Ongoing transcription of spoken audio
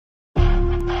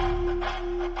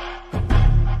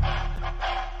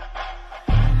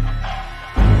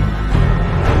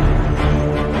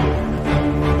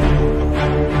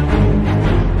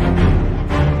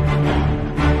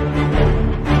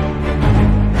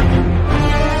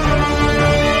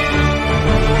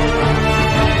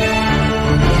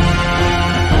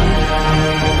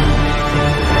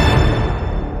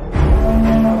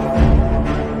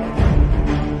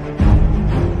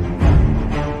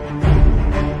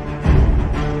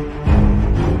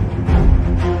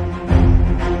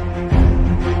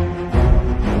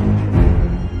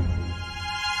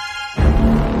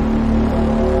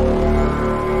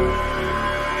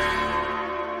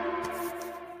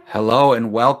Hello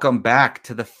and welcome back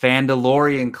to the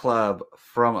Fandalorian Club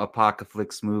from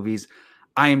Apocalypse Movies.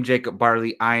 I am Jacob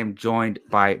Barley. I am joined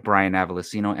by Brian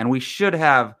Avalosino, and we should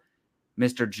have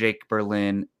Mr. Jake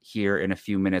Berlin here in a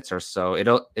few minutes or so.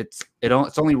 It's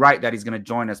only right that he's going to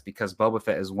join us because Boba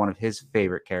Fett is one of his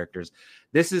favorite characters.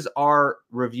 This is our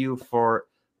review for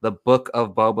the Book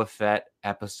of Boba Fett,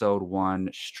 Episode 1,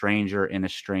 Stranger in a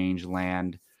Strange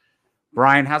Land.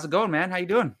 Brian, how's it going, man? How you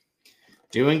doing?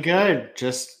 Doing good.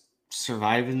 Just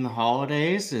surviving the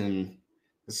holidays, and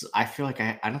I feel like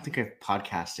I don't think I've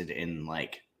podcasted in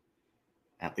like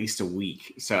at least a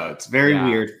week, so it's very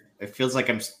weird. It feels like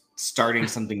I'm starting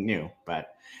something new,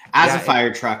 but as a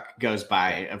fire truck goes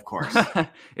by, of course.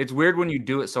 It's weird when you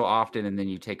do it so often and then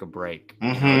you take a break.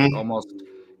 You know, it's almost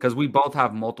because we both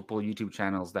have multiple YouTube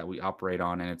channels that we operate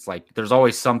on, and it's like there's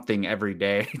always something every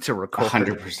day to record.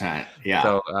 100%. Yeah.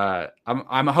 So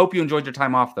I hope you enjoyed your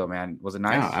time off, though, man. Was it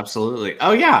nice? Oh, absolutely.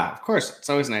 Oh yeah, of course. It's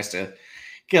always nice to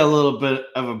get a little bit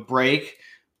of a break.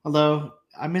 Although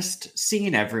I missed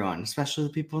seeing everyone, especially the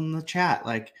people in the chat,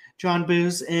 like John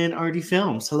Booz and RD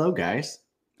Films. Hello, guys.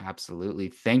 Absolutely.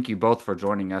 Thank you both for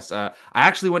joining us. I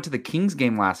actually went to the Kings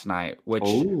game last night, which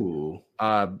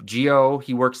Gio,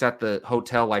 he works at the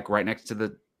hotel like right next to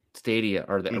the stadium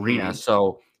or the arena,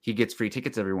 so he gets free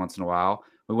tickets every once in a while.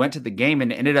 We went to the game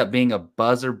and it ended up being a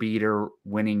buzzer beater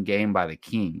winning game by the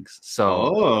Kings.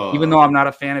 So even though I'm not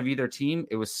a fan of either team,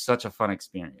 it was such a fun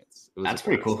experience. That's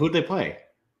pretty cool. Who'd they play?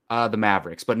 The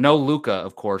Mavericks, but no Luka,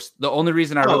 of course. The only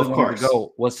reason I really wanted to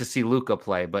go was to see Luka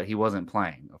play, but he wasn't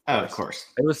playing. Of course.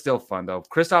 It was still fun, though.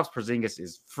 Kristaps Porzingis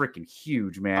is freaking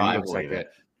huge, man. He looks like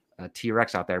a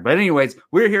T-Rex out there. But anyways,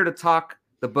 we're here to talk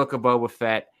the Book of Boba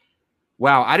Fett.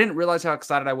 Wow, I didn't realize how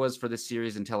excited I was for this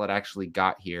series until it actually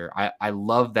got here. I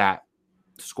love that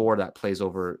score that plays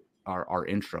over our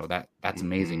intro. That's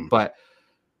amazing. But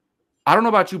I don't know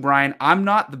about you, Brian. I'm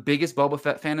not the biggest Boba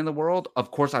Fett fan in the world. Of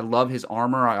course, I love his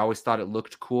armor. I always thought it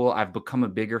looked cool. I've become a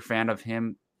bigger fan of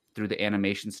him through the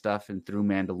animation stuff and through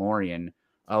Mandalorian.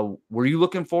 Were you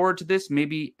looking forward to this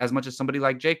maybe as much as somebody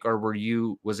like Jake, or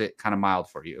was it kind of mild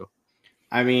for you?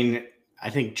 I mean, I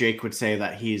think Jake would say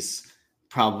that he's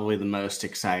probably the most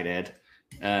excited.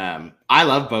 I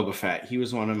love Boba Fett. He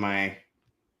was one of my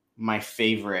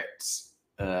favorites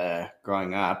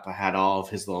growing up. I had all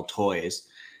of his little toys.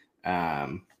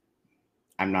 I'm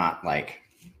not like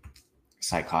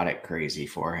psychotic crazy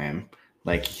for him,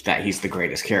 like that he's the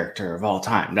greatest character of all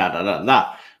time.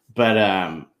 But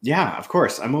yeah, of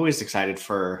course, I'm always excited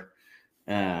for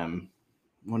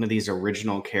one of these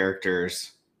original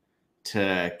characters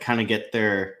to kind of get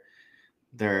their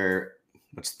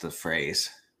what's the phrase?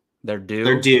 Their due.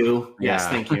 Their due. Yes,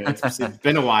 thank you. It's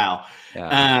been a while.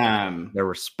 Their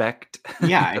respect.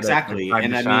 Yeah, exactly.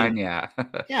 And I mean,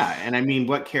 yeah, and I mean,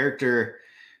 what character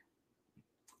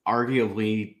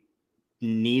arguably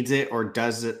needs it or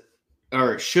does it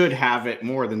or should have it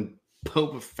more than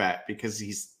Boba Fett, because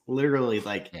he's literally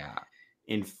like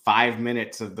in 5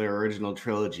 minutes of the original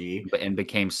trilogy and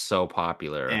became so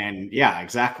popular. And yeah,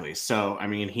 exactly. So I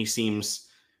mean, he seems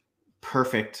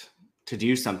perfect to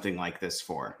do something like this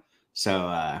for.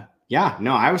 So yeah,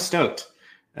 no, I was stoked.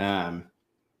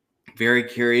 Very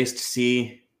curious to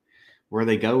see where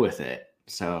they go with it.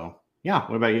 So yeah,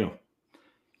 what about you?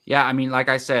 Yeah, I mean, like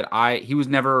I said, he was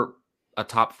never a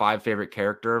top 5 favorite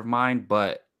character of mine,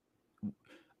 but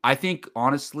I think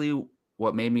honestly,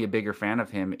 what made me a bigger fan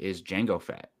of him is Jango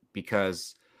Fett,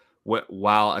 because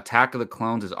while Attack of the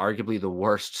Clones is arguably the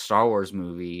worst Star Wars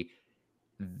movie,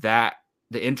 I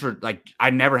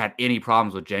never had any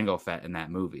problems with Jango Fett in that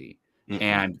movie.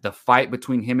 And the fight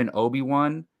between him and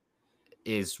Obi-Wan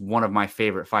is one of my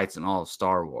favorite fights in all of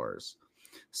Star Wars.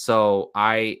 So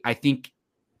I think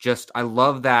I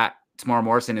love that Tamara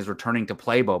Morrison is returning to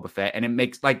play Boba Fett, and it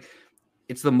makes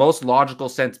it's the most logical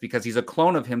sense because he's a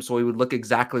clone of him, so he would look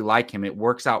exactly like him. It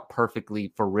works out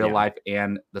perfectly for real life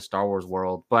and the Star Wars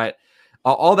world. But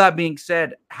all that being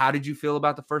said, how did you feel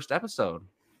about the first episode?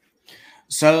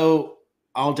 So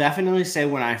I'll definitely say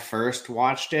when I first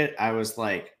watched it, I was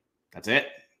like, that's it.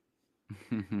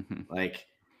 Like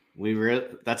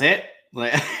that's it.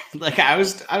 Like I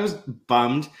was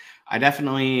bummed. I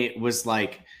definitely was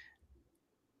like,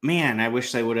 man, I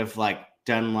wish they would have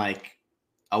done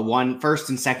a first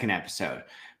and second episode.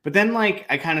 But then I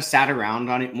kind of sat around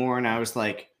on it more and I was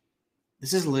like,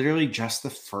 this is literally just the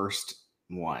first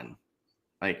one.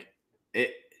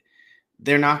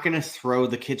 They're not going to throw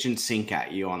the kitchen sink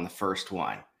at you on the first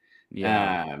one.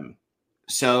 Yeah.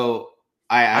 So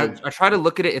I try to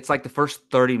look at it. It's like the first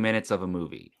 30 minutes of a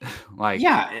movie. Like,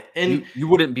 yeah, and you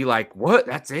wouldn't be like, what?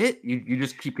 That's it? You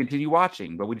just continue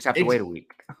watching, but we just have to wait a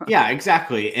week. Yeah,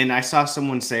 exactly. And I saw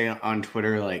someone say on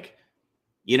Twitter, like,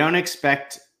 you don't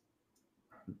expect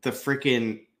the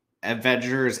freaking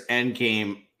Avengers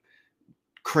Endgame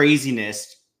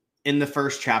craziness in the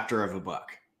first chapter of a book.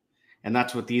 And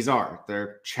that's what these are.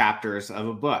 They're chapters of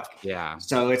a book. Yeah.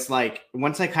 So it's like,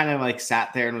 once I kind of like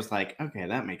sat there and was like, okay,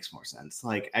 that makes more sense.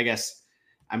 Like, I guess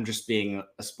I'm just being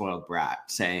a spoiled brat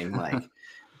saying like,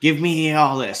 give me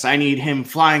all this. I need him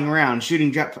flying around,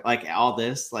 shooting jet, like all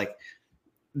this. Like,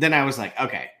 then I was like,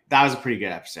 okay, that was a pretty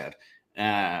good episode.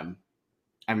 I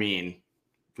mean,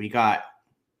 we got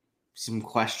some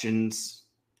questions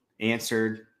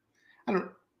answered.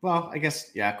 I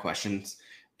guess, yeah, questions,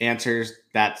 answers.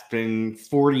 That's been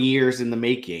 40 years in the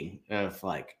making of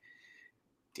like,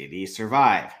 did he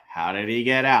survive? How did he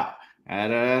get out? Da,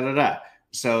 da, da, da.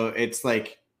 So it's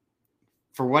like,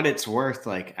 for what it's worth,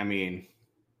 like, I mean,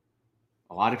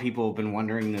 a lot of people have been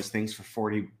wondering those things for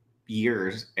 40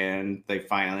 years and they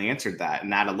finally answered that.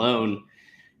 And that alone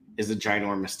is a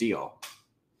ginormous deal.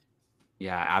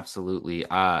 Yeah, absolutely.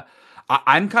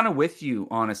 I'm kind of with you,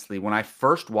 honestly. When I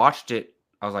first watched it,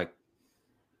 I was like,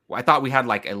 I thought we had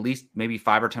like at least maybe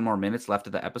 5 or 10 more minutes left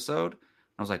of the episode.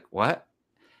 I was like, what?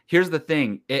 Here's the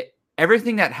thing.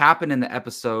 Everything that happened in the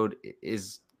episode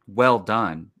is well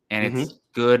done and it's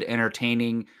good,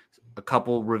 entertaining, a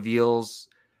couple reveals,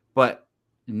 but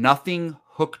nothing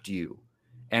hooked you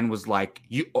and was like,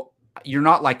 you're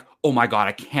not like, oh my God,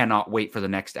 I cannot wait for the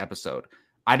next episode.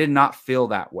 I did not feel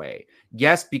that way.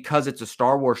 Yes, because it's a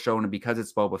Star Wars show and because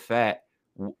it's Boba Fett,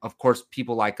 of course,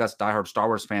 people like us, diehard Star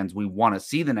Wars fans, we want to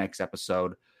see the next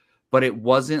episode, but it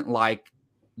wasn't like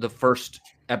the first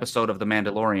episode of The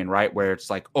Mandalorian, right? Where it's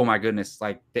like, oh my goodness,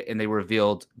 like, and they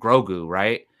revealed Grogu,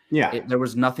 right? Yeah. There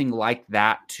was nothing like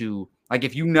that to, like,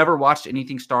 if you never watched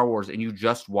anything Star Wars and you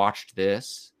just watched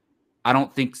this, I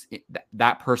don't think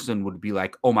that person would be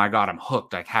like, oh my God, I'm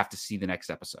hooked. I have to see the next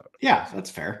episode. Yeah, that's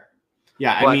fair.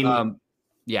 Yeah, But, I mean,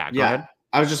 go ahead.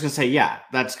 I was just gonna say, yeah,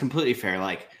 that's completely fair.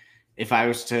 Like, if I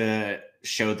was to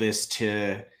show this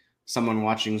to someone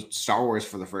watching Star Wars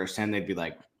for the first time, they'd be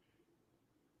like,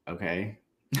 okay,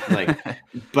 like,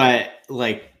 but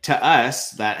like to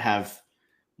us that have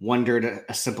wondered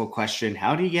a simple question,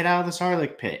 how do you get out of the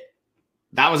Sarlacc pit?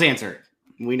 That was answered.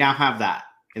 We now have that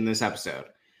in this episode.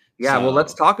 Yeah, well,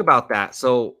 let's talk about that.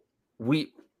 So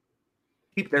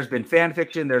there's been fan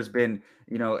fiction, there's been,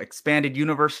 expanded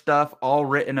universe stuff all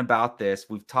written about this.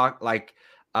 We've talked, like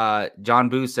John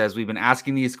Boo says, we've been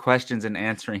asking these questions and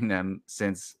answering them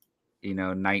since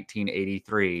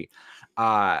 1983.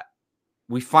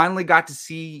 We finally got to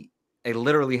see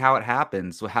literally how it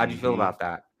happens. So how'd you feel about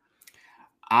that?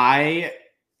 I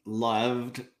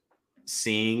loved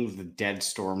seeing the dead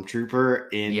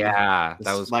stormtrooper in. Yeah,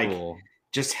 that was like, cool.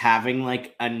 Just having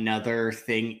like another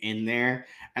thing in there.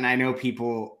 And I know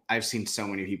I've seen so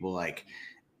many people like,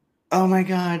 oh my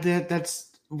God,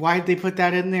 that's why'd they put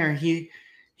that in there?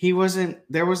 There wasn't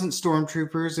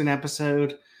stormtroopers in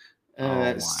episode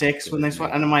 6 when they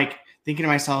swat. And I'm like thinking to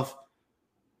myself,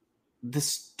 the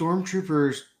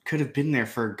stormtroopers could have been there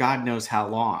for God knows how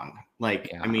long. Like,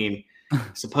 yeah. I mean,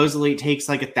 supposedly it takes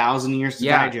like 1,000 years to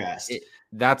digest.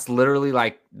 That's literally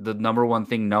like the number one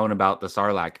thing known about the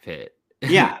Sarlacc pit.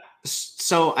 Yeah.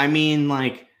 So, I mean,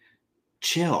 like,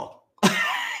 chill.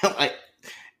 Like,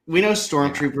 we know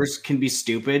stormtroopers can be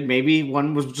stupid. Maybe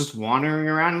one was just wandering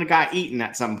around and got eaten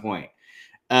at some point.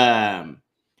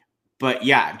 But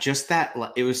yeah, just that,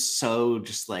 it was so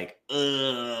just like,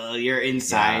 you're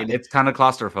inside. Yeah, it's kind of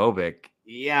claustrophobic.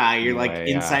 Yeah, you're like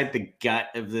inside the gut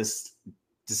of this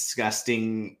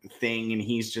disgusting thing, and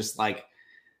he's just like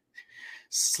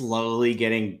slowly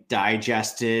getting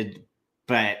digested.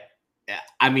 But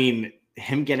I mean,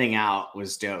 him getting out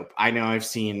was dope. I know I've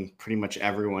seen pretty much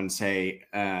everyone say,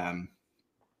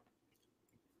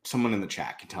 someone in the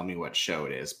chat can tell me what show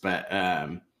it is, but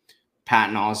Patton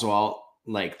Oswalt,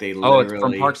 like they literally. Oh, it's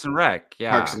from Parks and Rec.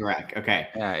 Yeah, Parks and Rec. Okay,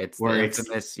 yeah, it's where the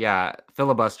infamous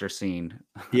filibuster scene.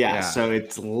 Yeah, so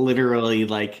it's literally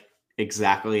like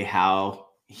exactly how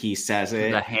he says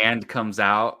it. The hand comes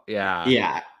out.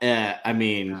 Yeah, yeah. I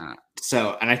mean,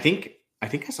 so, and I think I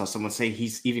saw someone say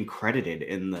he's even credited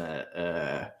in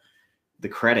the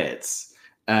credits.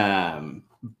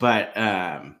 But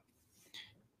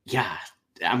yeah,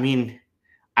 I mean,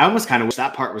 I almost kind of wish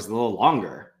that part was a little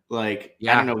longer. Like,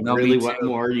 I don't know really what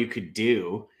more you could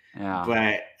do. Yeah.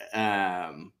 But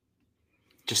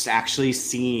just actually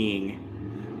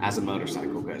seeing, as a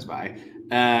motorcycle goes by,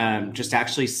 just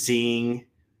actually seeing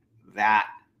that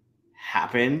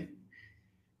happen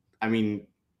I mean,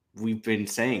 we've been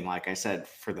saying, like I said,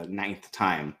 for the 9th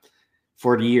time,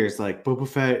 40 years, like, Boba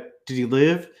Fett, did he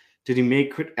live? Did he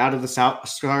make it out of the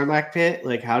Sarlacc pit?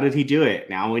 Like, how did he do it?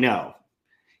 Now we know.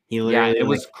 He literally, it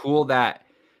was cool that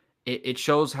it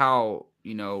shows how,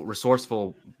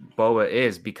 resourceful Boba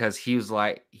is, because he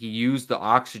used the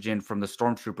oxygen from the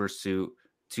stormtrooper suit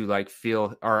to like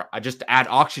feel, or just add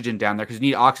oxygen down there, because you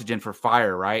need oxygen for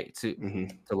fire, right? To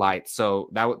light. So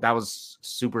that was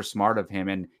super smart of him,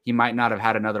 and he might not have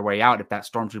had another way out if that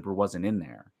stormtrooper wasn't in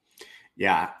there.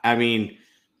 Yeah, I mean,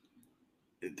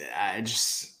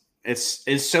 it's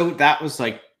so, that was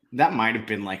like, that might have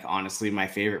been like honestly my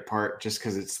favorite part, just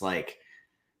because it's like,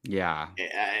 yeah,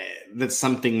 that's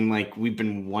something like we've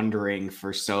been wondering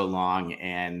for so long,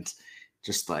 and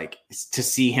just like to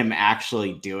see him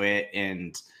actually do it.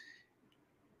 And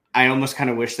I almost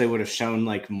kind of wish they would have shown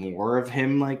like more of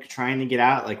him like trying to get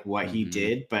out, like what he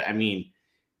did. But I mean,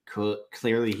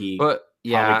 clearly he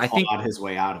I think his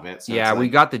way out of it. So yeah, we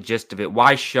got the gist of it.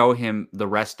 Why show him the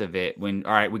rest of it when,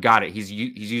 all right, we got it. He's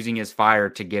using his fire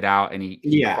to get out, and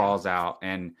he crawls out.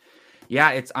 And yeah,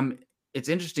 it's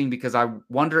interesting, because I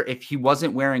wonder if he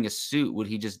wasn't wearing a suit, would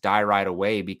he just die right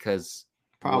away? Because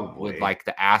probably with like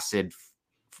the acid,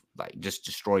 like just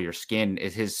destroy your skin.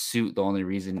 Is his suit the only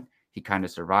reason he kind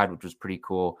of survived, which was pretty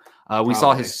cool. We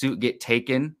saw his suit get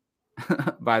taken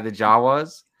by the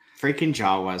Jawas. Freaking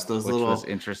Jawas, those which little was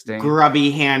interesting,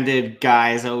 grubby-handed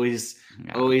guys, always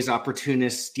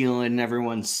opportunists, stealing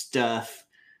everyone's stuff.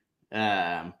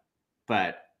 But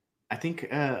I think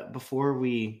before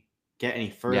we get any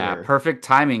further, perfect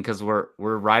timing, because we're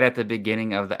right at the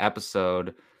beginning of the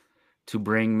episode to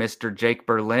bring Mr. Jake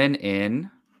Berlin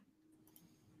in.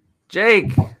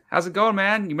 Jake, how's it going,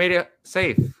 man? You made it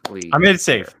safely. I made it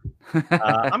safe.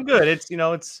 I'm good. It's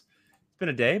it's been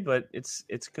a day, but it's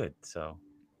good. So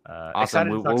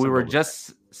awesome. We were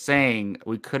just saying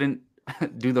we couldn't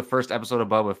do the first episode of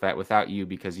Boba Fett without you,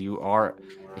 because you are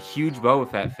a huge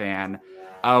Boba Fett fan.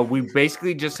 We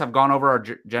basically just have gone over our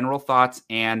general thoughts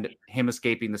and him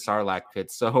escaping the Sarlacc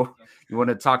pit. So you want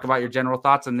to talk about your general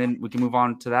thoughts, and then we can move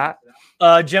on to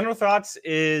that? General thoughts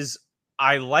is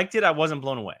I liked it. I wasn't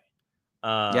blown away.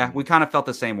 We kind of felt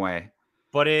the same way.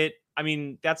 But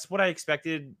that's what I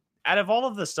expected. Out of all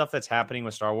of the stuff that's happening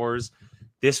with Star Wars,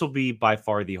 this will be by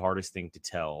far the hardest thing to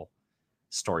tell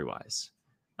story-wise.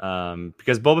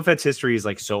 Because Boba Fett's history is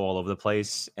like so all over the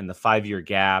place, and the 5-year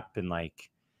gap and like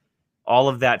all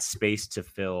of that space to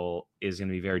fill is going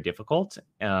to be very difficult.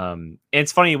 And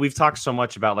it's funny, we've talked so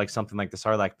much about like something like the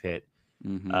Sarlacc pit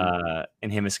and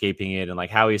him escaping it and like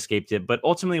how he escaped it. But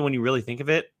ultimately, when you really think of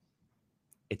it,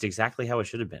 it's exactly how it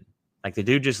should have been. Like the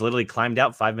dude just literally climbed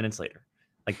out 5 minutes later.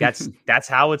 Like that's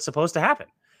how it's supposed to happen.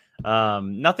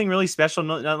 Nothing really special.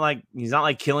 Not like he's not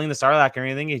like killing the Sarlacc or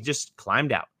anything. He just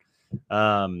climbed out.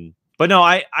 But no,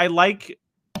 I like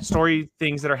story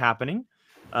things that are happening.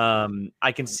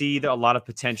 I can see a lot of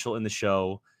potential in the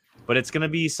show, but it's going to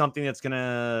be something that's going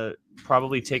to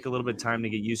probably take a little bit of time to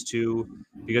get used to,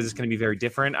 because it's going to be very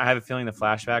different. I have a feeling the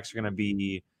flashbacks are going to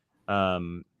be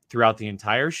throughout the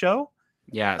entire show.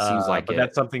 Yeah, it seems like but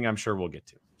that's something I'm sure we'll get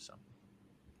to. So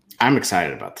I'm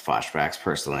excited about the flashbacks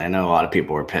personally. I know a lot of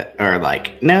people are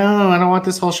like, no, I don't want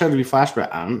this whole show to be flashback.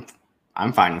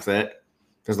 I'm fine with it.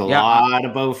 There's a lot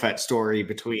of Boba Fett story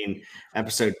between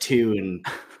episode 2 and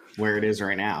where it is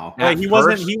right now. Yeah, he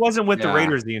wasn't with the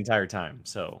Raiders the entire time.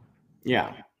 So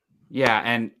yeah,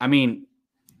 and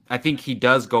I think he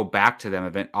does go back to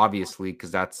them obviously,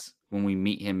 because that's when we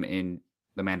meet him in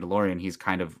The Mandalorian. He's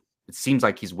kind of, it seems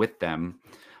like he's with them,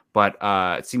 but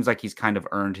it seems like he's kind of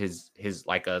earned his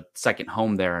like a second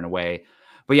home there in a way.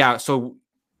 But yeah, so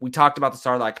we talked about the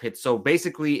Sarlacc pit. So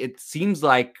basically, it seems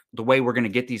like the way we're going to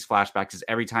get these flashbacks is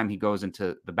every time he goes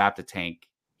into the Bacta tank,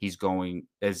 is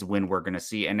when we're going to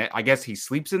see. And I guess he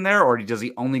sleeps in there, or does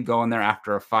he only go in there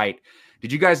after a fight?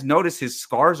 Did you guys notice his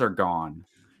scars are gone?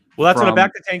 Well, that's what a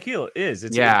Bacta tank is.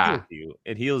 It heals you.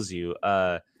 It heals you.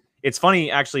 It's funny,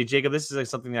 actually, Jacob, this is like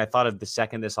something that I thought of the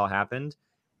second this all happened.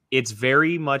 It's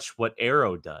very much what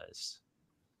Arrow does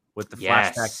with the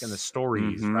flashbacks and the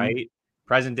stories, right?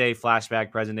 Present day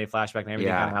flashback, and everything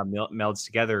kind of how melds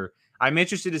together. I'm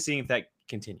interested to see if that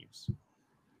continues.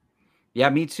 Yeah,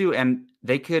 me too. And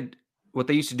what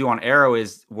they used to do on Arrow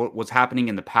is what was happening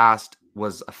in the past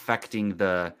was affecting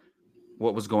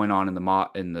what was going on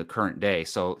in the current day.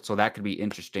 So that could be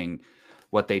interesting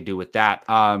what they do with that.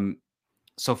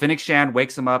 So Fennec Shand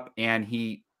wakes him up and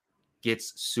he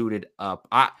gets suited up.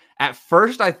 At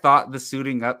first I thought the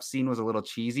suiting up scene was a little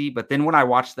cheesy, but then when I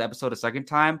watched the episode a second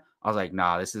time, I was like,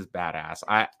 nah, this is badass.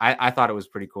 I thought it was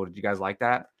pretty cool. Did you guys like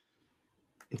that?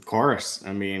 Of course.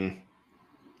 I mean,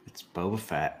 It's Boba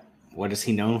Fett. What is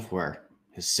he known for?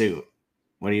 His suit.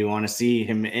 What do you want to see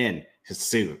him in? His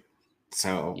suit.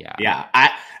 So yeah.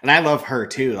 I love her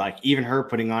too. Like even her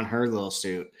putting on her little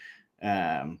suit.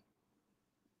 I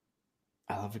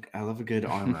love a good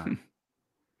armor.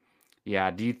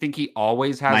 Yeah. Do you think he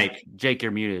always has Mike. Jake,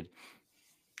 you're muted.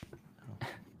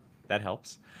 That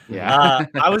helps. Yeah.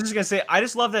 I was just gonna say, I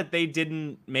just love that they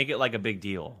didn't make it like a big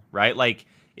deal, right? Like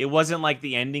it wasn't like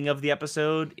the ending of the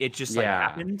episode. It just like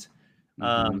happened.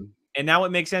 Mm-hmm. And now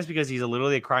it makes sense because he's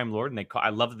literally a crime lord, and I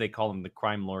love that they call him the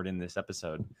crime lord in this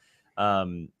episode.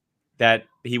 That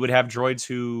he would have droids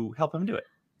who help him do it.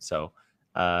 So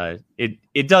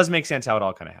it does make sense how it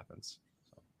all kind of happens.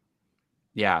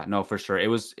 Yeah, no, for sure. It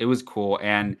was cool,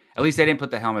 and at least they didn't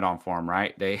put the helmet on for him,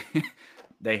 right? They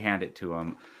hand it to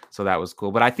him, so that was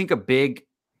cool. But I think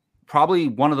probably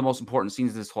one of the most important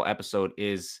scenes of this whole episode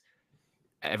is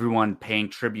everyone paying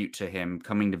tribute to him,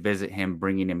 coming to visit him,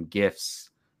 bringing him gifts.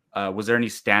 Was there any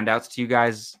standouts to you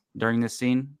guys during this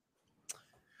scene?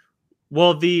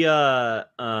 Well, the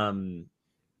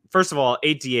first of all,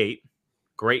 8D8,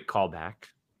 great callback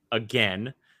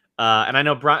again. And I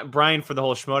know Brian for the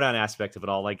whole Schmodown aspect of it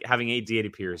all, like having 8D8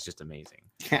 appear is just amazing.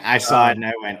 I saw it and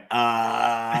I went,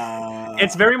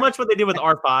 It's very much what they did with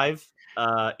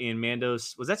R5 in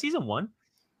Mando's. Was that season 1?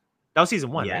 That was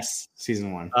season 1, yes, right?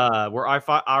 Season 1. Where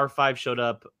R5 showed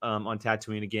up on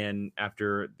Tatooine again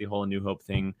after the whole A New Hope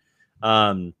thing.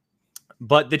 But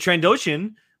the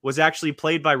Trandoshan was actually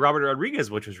played by Robert Rodriguez,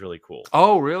 which was really cool.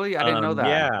 Oh, really? I didn't know that.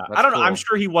 Yeah. That's I don't know. cool. I'm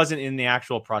sure he wasn't in the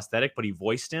actual prosthetic, but he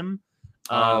voiced him.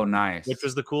 Oh, nice. Which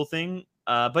was the cool thing.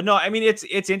 But no, I mean, it's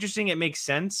interesting. It makes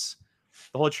sense.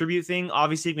 The whole tribute thing.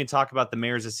 Obviously, we can talk about the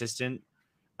mayor's assistant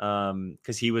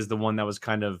because he was the one that was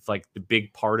kind of like the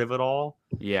big part of it all.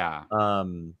 Yeah.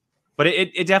 But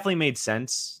it definitely made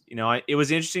sense. You know, it was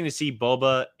interesting to see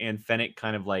Boba and Fennec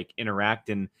kind of like interact,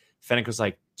 and Fennec was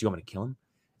like, "Do you want me to kill him?"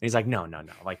 And he's like, "No.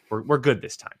 Like we're good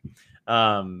this time."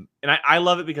 And I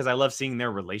love it because I love seeing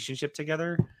their relationship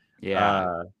together.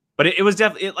 Yeah. But it was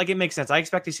definitely it makes sense. I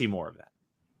expect to see more of that.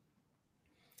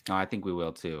 Oh, I think we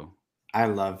will too. I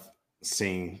love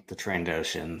seeing the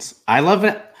Trandoshans. I love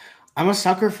it. I'm a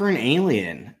sucker for an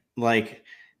alien. Like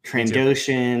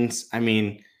Trandoshans. I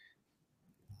mean,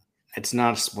 it's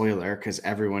not a spoiler because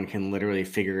everyone can literally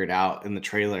figure it out in the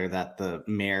trailer that the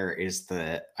mayor is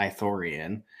the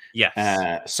Ithorian.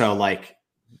 Yes. So like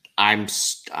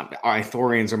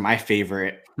Ithorians are my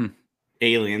favorite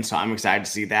aliens, so I'm excited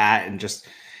to see that. And just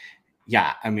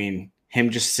I mean, him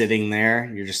just sitting there,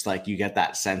 you're just like, you get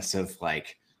that sense of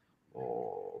like,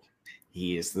 oh,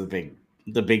 he is the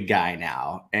big guy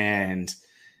now. And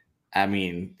I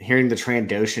mean, hearing the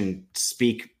Trandoshan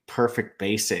speak perfect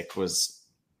basic was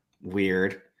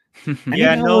weired. None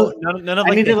of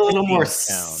I needed a little more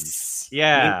sounds.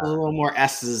 Yeah, a little more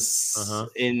S's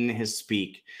in his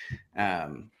speak.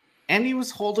 And he was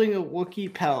holding a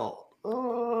Wookiee pelt.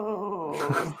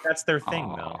 Oh, that's their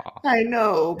thing, though. I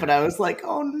know, but I was like,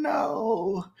 oh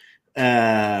no.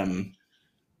 I'm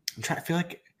trying to feel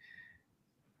like.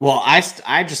 Well, I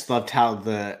just loved how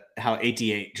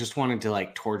 8D8 just wanted to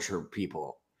like torture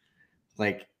people.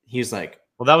 Like he was like,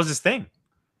 well, that was his thing.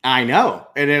 I know,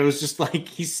 and it was just like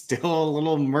he's still a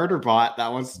little murder bot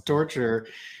that wants to torture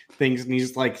things, and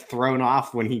he's like thrown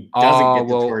off when he doesn't get to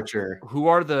torture. Who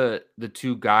are the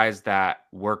two guys that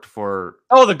worked for?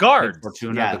 Oh, the guards.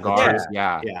 Fortuna, the guards.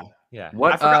 Yeah.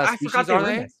 What I species forgot are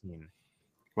they?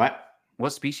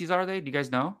 What species are they? Do you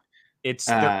guys know? They're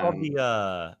called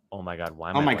the oh my god,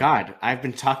 why? Oh my god, I've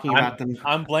been talking about them.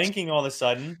 I'm blanking all of a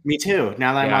sudden. Me too.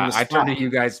 Now that I'm on the spot. I turned to you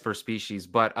guys for species,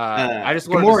 but I just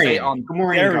wanted to say on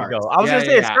Gamorrean there we go. I was gonna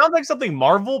say it sounds like something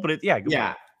Marvel, but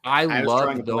I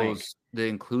love the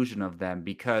inclusion of them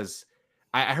because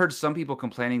I heard some people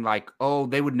complaining like, oh,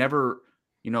 they would never,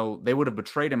 they would have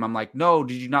betrayed him. I'm like, no,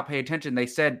 did you not pay attention? They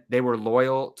said they were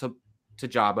loyal to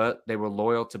Jabba, they were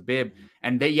loyal to Bib,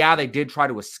 and they did try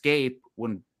to escape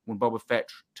when Boba Fett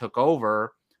took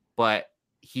over, but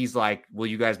he's like, will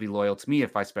you guys be loyal to me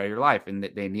if I spare your life? And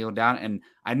they kneel down, and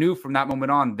I knew from that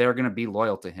moment on they're going to be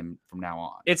loyal to him from now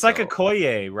on. It's like a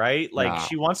Okoye, right? Like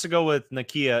she wants to go with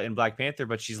Nakia in Black Panther,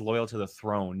 but she's loyal to the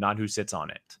throne, not who sits on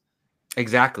it.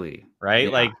 Exactly.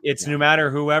 Right? Like it's no matter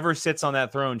whoever sits on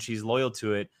that throne, she's loyal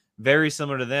to it. Very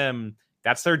similar to them.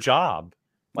 That's their job.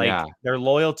 Like they're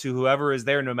loyal to whoever is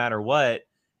there no matter what.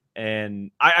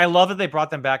 And I love that they brought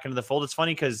them back into the fold. It's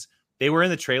funny because they were in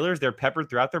the trailers, they're peppered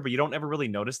throughout there, but you don't ever really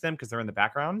notice them because they're in the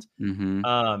background.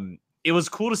 Mm-hmm. It was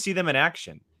cool to see them in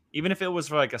action, even if it was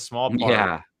for like a small part.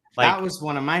 Yeah, that was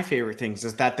one of my favorite things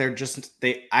is that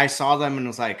I saw them and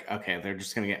was like, okay, they're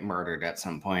just gonna get murdered at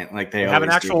some point. Like they have an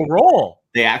actual role.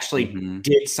 they actually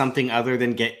did something other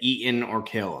than get eaten or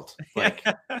killed. Like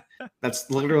that's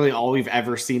literally all we've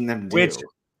ever seen them do. Which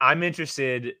I'm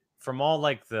interested from all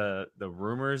like the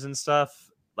rumors and stuff.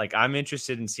 Like I'm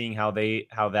interested in seeing how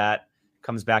that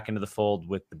comes back into the fold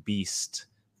with the beast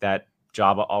that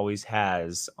Jabba always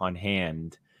has on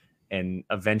hand, and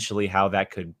eventually how that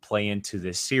could play into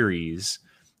this series.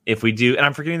 If we do, and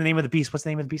I'm forgetting the name of the beast. What's the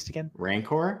name of the beast again?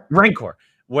 Rancor.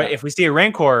 What if we see a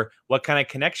Rancor? What kind of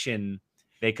connection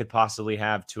they could possibly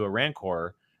have to a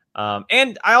Rancor?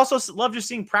 And I also love just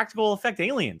seeing practical effect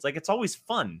aliens. Like it's always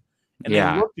fun, and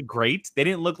they looked great. They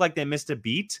didn't look like they missed a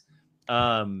beat.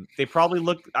 They probably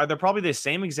look. They're probably the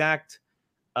same exact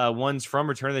ones from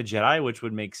Return of the Jedi, which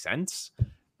would make sense.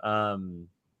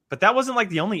 But that wasn't like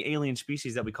the only alien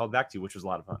species that we called back to, which was a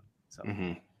lot of fun. So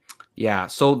yeah.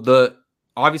 So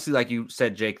obviously, like you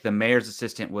said, Jake, the mayor's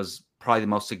assistant was probably the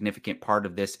most significant part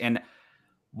of this. And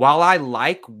while I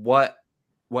like what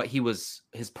his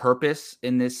purpose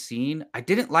in this scene, I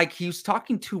didn't like he was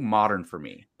talking too modern for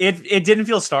me. It didn't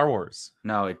feel Star Wars.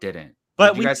 No, it didn't.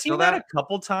 But we've seen that a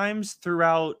couple times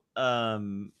throughout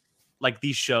like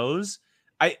these shows.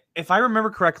 If I remember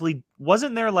correctly,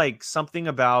 wasn't there like something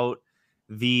about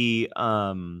the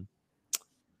bar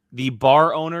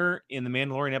owner in The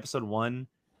Mandalorian episode 1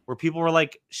 where people were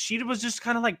like, she was just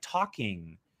kind of like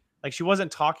talking. Like she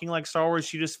wasn't talking like Star Wars.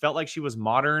 She just felt like she was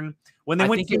modern. When they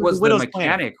went to it was the mechanic,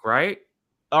 planet, right?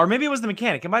 Or maybe it was the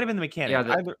mechanic. It might have been the mechanic.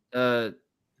 Yeah,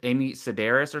 Amy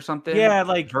Sedaris or something. Yeah,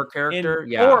 like her character.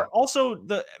 Or also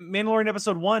the Mandalorian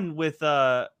episode 1 with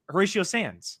Horatio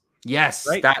Sands. Yes,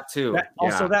 right? That too.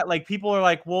 Also, that like people are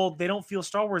like, well, they don't feel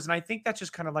Star Wars, and I think that's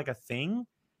just kind of like a thing.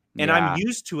 And I'm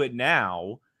used to it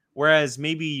now. Whereas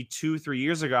maybe 2-3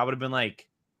 years ago, I would have been like,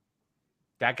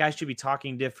 that guy should be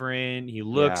talking different. He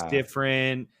looks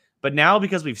different. But now,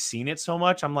 because we've seen it so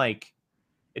much, I'm like,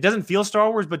 it doesn't feel Star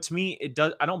Wars, but to me, it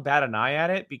does. I don't bat an eye at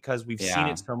it because we've seen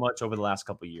it so much over the last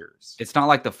couple of years. It's not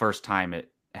like the first time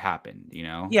it happened, you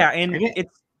know? Yeah, and it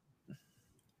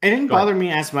didn't bother me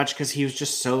as much because he was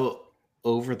just so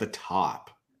over the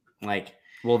top. Like,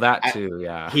 well, that too,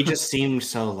 He just seemed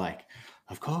so like,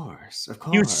 of course.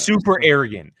 He was super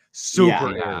arrogant.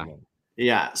 Arrogant.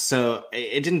 Yeah, so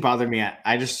it didn't bother me.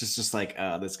 I just like,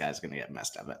 oh, this guy's gonna get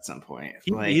messed up at some point.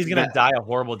 He's gonna die a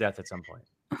horrible death at some point.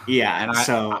 Yeah, and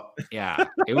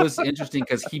it was interesting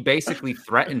because he basically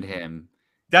threatened him.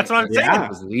 That's what I'm saying. He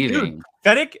was leaving.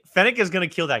 Dude, Fennec is gonna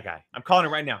kill that guy. I'm calling it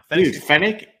right now.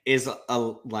 Fennec is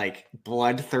a like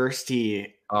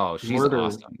bloodthirsty. Oh, she's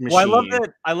awesome. Machine. Well,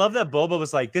 I love that Boba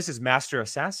was like, "This is Master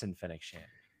Assassin Fennec Shand."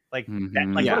 Like,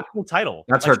 what a cool title.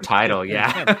 That's her title.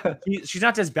 Yeah, she's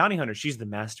not just bounty hunter; she's the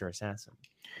Master Assassin.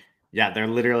 Yeah, they're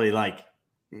literally like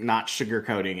not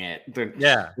sugarcoating it.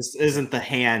 This isn't the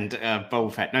hand of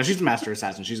Boba Fett. No, she's the Master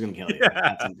Assassin. She's gonna kill you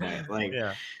at some point. Like,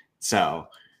 so.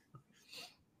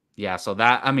 Yeah, so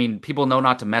that, I mean, people know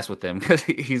not to mess with him because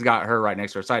he's got her right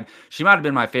next to her side. She might have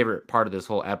been my favorite part of this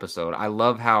whole episode. I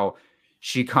love how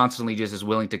she constantly just is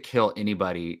willing to kill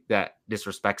anybody that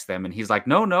disrespects them. And he's like,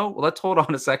 no, let's hold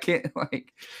on a second.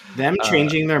 Like them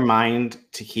changing their mind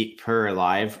to keep her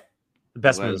alive. The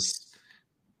best was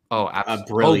a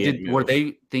brilliant move. Were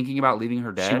they thinking about leaving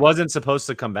her dead? She wasn't supposed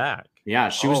to come back. Yeah,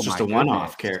 she was just a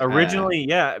one-off character. Originally,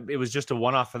 it was just a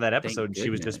one-off for that episode. And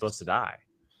she was just supposed to die.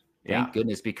 Thank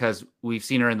goodness, because we've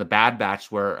seen her in the Bad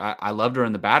Batch where I loved her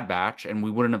in the Bad Batch and we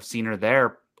wouldn't have seen her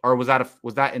there. Or was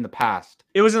that in the past?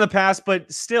 It was in the past,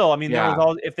 but still, I mean, there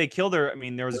was if they killed her, I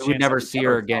mean, there was a chance we'd never see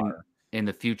her again in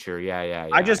the future. Yeah.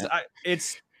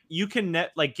 You can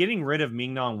getting rid of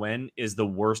Ming-Na Wen is the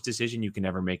worst decision you can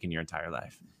ever make in your entire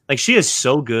life. Like, she is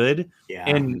so good. Yeah.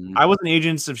 And I was an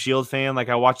Agents of S.H.I.E.L.D. fan. Like,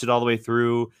 I watched it all the way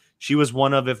through. She was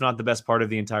one of, if not the best part of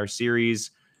the entire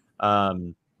series.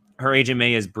 Her Agent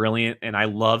May is brilliant, and I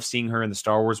love seeing her in the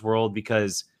Star Wars world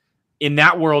because in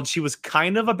that world, she was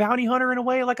kind of a bounty hunter in a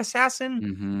way, like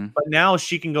assassin. But now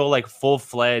she can go like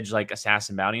full-fledged like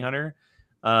assassin bounty hunter.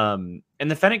 And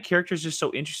the Fennec character is just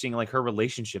so interesting, like her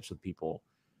relationships with people.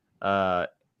 And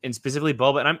specifically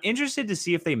Boba. And I'm interested to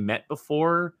see if they met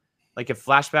before, like if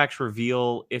flashbacks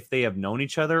reveal if they have known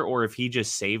each other or if he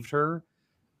just saved her.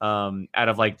 Out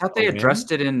of like, I thought they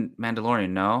addressed it in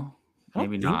Mandalorian. No,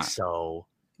 maybe not. So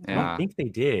yeah. I don't think they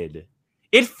did.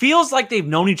 It feels like they've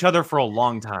known each other for a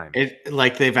long time.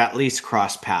 Like they've at least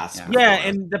crossed paths. Yeah,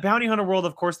 and the bounty hunter world,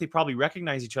 of course, they probably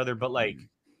recognize each other. But like,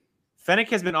 Fennec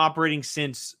has been operating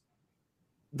since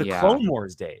the Clone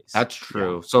Wars days. That's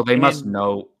true. So they must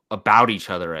know about each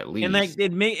other at least.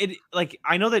 And like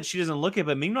I know that she doesn't look it,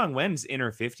 but Ming-Na Wen's in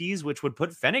her 50s, which would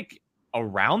put Fennec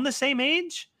around the same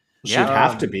age. She'd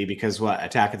have to be, because what,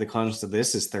 Attack of the Clones to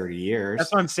this is 30 years.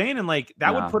 That's what I'm saying. And like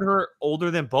that would put her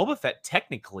older than Boba Fett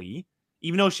technically,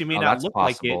 even though she may not look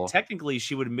possible. Like it. Technically,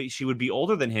 she would be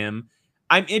older than him.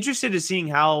 I'm interested in seeing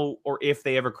how or if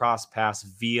they ever cross paths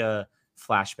via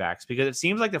flashbacks, because it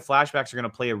seems like the flashbacks are going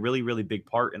to play a really, really big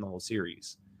part in the whole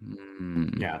series.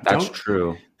 Yeah, that's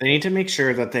true. They need to make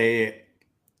sure that they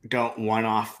don't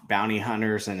one-off bounty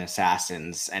hunters and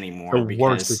assassins anymore. The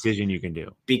worst decision you can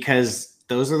do, because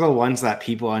those are the ones that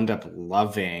people end up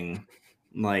loving,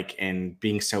 like, and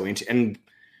being so into. And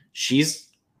she's,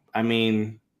 I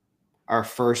mean, our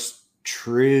first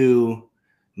true,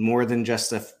 more than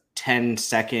just a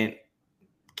 10-second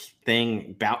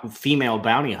thing, female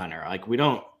bounty hunter. Like, we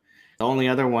don't. The only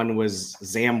other one was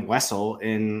Zam Wessel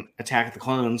in Attack of the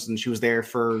Clones, and she was there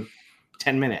for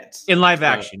 10 minutes in live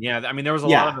action. Yeah, I mean, there was a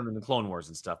lot of them in the Clone Wars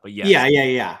and stuff, but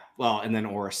yeah. Well, and then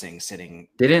Aurra Sing sitting.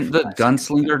 Didn't the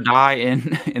gunslinger die in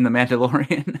The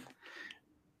Mandalorian?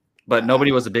 But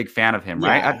nobody was a big fan of him,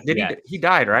 right? He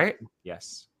died, right?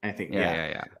 Yes, I think.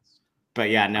 Yeah. But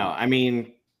yeah, no. I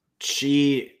mean,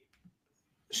 she's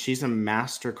a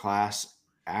masterclass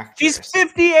actress. She's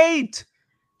 58.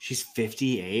 She's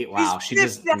 58. Wow, she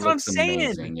just. That's what I'm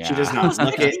saying. Yeah. She does not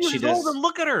look it. She does. And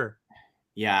look at her.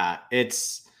 Yeah,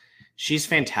 she's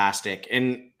fantastic.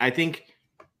 And I think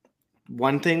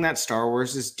one thing that Star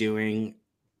Wars is doing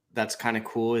that's kind of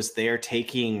cool is they are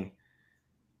taking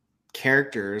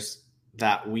characters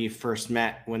that we first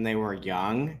met when they were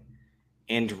young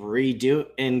and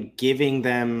giving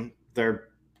them their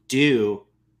due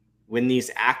when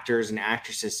these actors and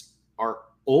actresses are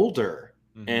older.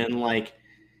 Mm-hmm. And like,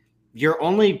 you're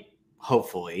only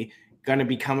hopefully going to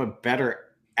become a better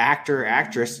actor or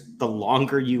actress the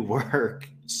longer you work.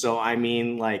 So I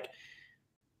mean, like,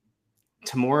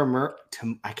 Tamora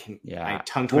Morrison.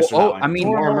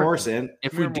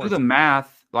 If we do the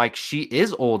math, like, she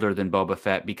is older than Boba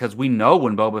Fett, because we know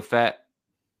when Boba Fett,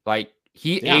 like,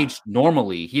 he aged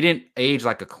normally. He didn't age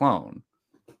like a clone.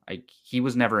 Like, he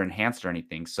was never enhanced or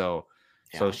anything. So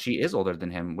she is older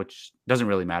than him, which doesn't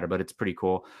really matter, but it's pretty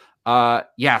cool. So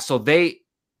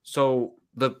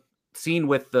the scene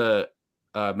with the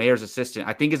mayor's assistant,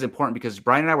 I think, is important, because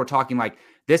Brian and I were talking, like,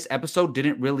 this episode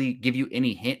didn't really give you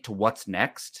any hint to what's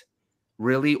next,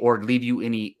 really, or leave you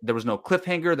any. There was no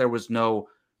cliffhanger. There was no,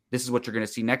 this is what you're going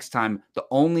to see next time. The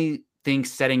only thing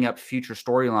setting up future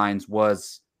storylines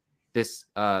was this,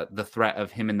 the threat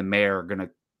of him and the mayor are going to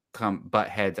come butt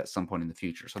heads at some point in the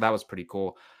future. So that was pretty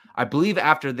cool. I believe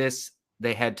after this,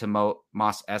 they head to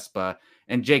Mos Espa.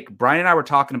 And Jake, Brian and I were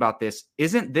talking about this.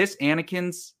 Isn't this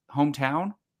Anakin's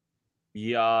hometown?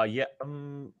 Yeah.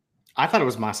 I thought it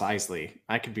was Mos Eisley.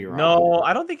 I could be wrong. No,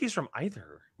 I don't think he's from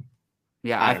either.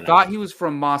 Yeah, I thought he was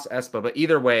from Mos Espa, but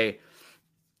either way,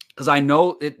 because I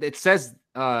know it says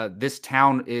this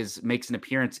town makes an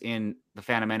appearance in The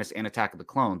Phantom Menace and Attack of the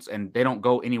Clones, and they don't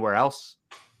go anywhere else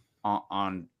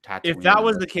on Tatooine. If that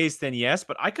was the case, then yes,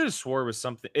 but I could have swore it was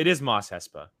something. It is Mos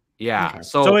Espa. Yeah. Okay.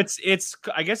 So it's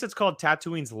I guess it's called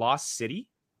Tatooine's Lost City.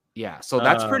 Yeah, so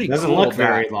that's pretty cool. Doesn't look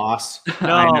very lost.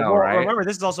 No, I know, right? Remember,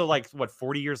 this is also like, what,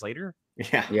 40 years later?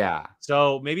 Yeah.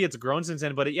 So maybe it's grown since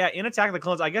then. But in Attack of the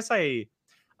Clones, I guess we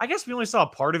only saw a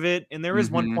part of it, and there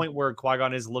is one point where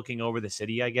Qui-Gon is looking over the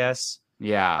city, I guess.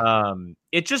 Yeah.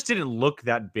 It just didn't look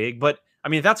that big, but I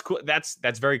mean, that's cool. That's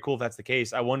very cool if that's the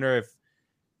case. I wonder if,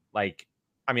 like,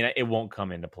 I mean, it won't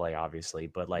come into play, obviously,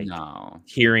 but like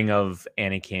hearing of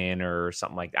Anakin or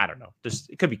something like that, I don't know. Just,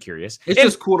 it could be curious. It's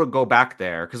just cool to go back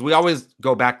there, because we always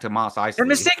go back to Mos Eisley. And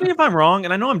mistake me if I'm wrong,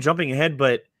 and I know I'm jumping ahead,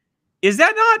 but is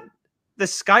that not the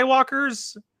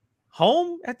Skywalker's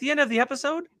home at the end of the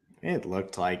episode? It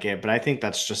looked like it, but I think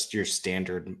that's just your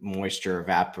standard moisture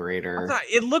evaporator.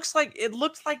 It looked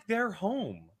like their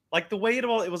home, like the way it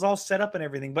was all set up and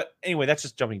everything. But anyway, that's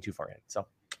just jumping too far ahead. So.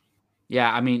 Yeah,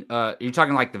 I mean, you're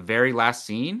talking like the very last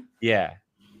scene? Yeah.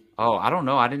 Oh, I don't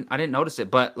know. I didn't notice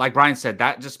it, but like Brian said,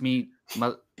 that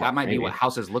might be what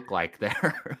houses look like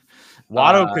there.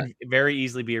 Watto could very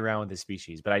easily be around with the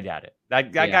species, but I doubt it.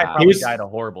 That guy probably died a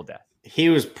horrible death. He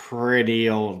was pretty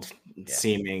old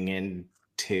seeming in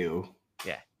 2.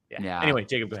 Yeah. Anyway,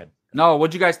 Jacob, go ahead. No,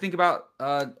 what'd you guys think about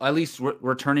at least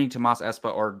returning to Mos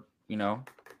Espa, or, it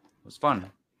was fun.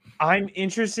 I'm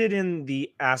interested in the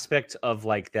aspect of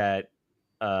like that.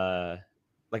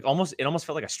 Like it almost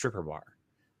felt like a stripper bar.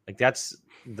 Like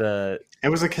it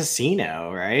was a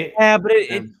casino, right? Yeah, but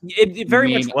it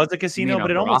very much was a casino, but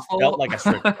it almost felt like a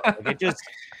stripper bar. Like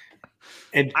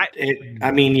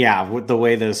with the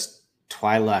way those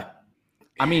Twi'lek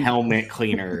helmet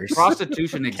cleaners,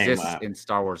 prostitution exists in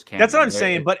Star Wars canon. That's what I'm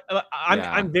saying, but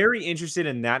I'm very interested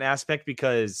in that aspect,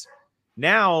 because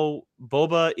Now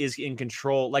Boba is in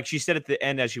control. Like she said at the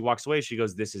end as she walks away, she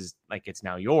goes, "This is like it's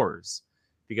now yours,"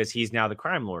 because he's now the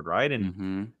crime lord, right?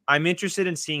 And I'm interested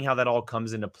in seeing how that all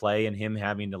comes into play and him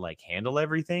having to like handle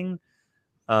everything.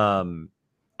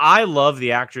 I love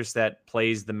the actress that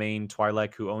plays the main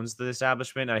Twi'lek who owns the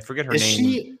establishment. I forget her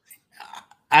name.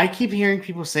 I keep hearing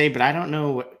people say, but I don't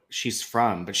know what she's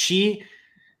from. But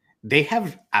they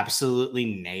have absolutely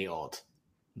nailed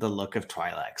the look of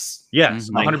Twi'leks. Yes,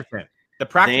 100%. The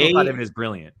practical side of it is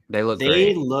brilliant. They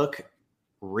look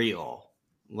real.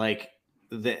 Like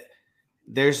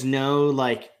there's no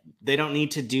like they don't need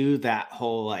to do that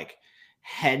whole like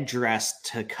headdress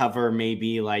to cover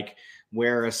maybe like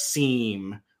where a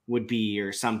seam would be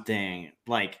or something.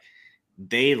 Like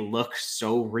they look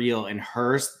so real. And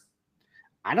hers,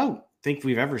 I don't think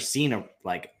we've ever seen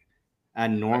a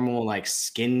normal like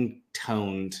skin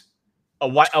toned a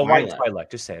white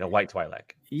Twi'lek. Just say it, a white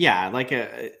Twi'lek.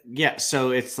 Yeah,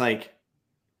 so it's like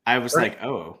I was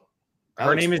oh.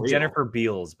 Her name is Jennifer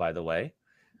Beals, by the way.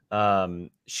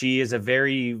 She is a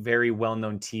very, very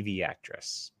well-known TV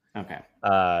actress. Okay.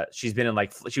 She's been in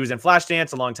she was in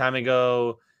Flashdance a long time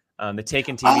ago. The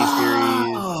Taken TV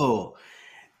series. Oh,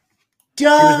 she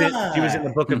was in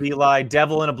The Book of Eli,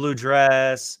 Devil in a Blue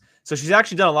Dress. So she's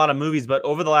actually done a lot of movies, but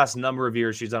over the last number of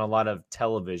years, she's done a lot of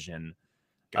television.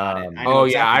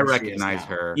 I recognize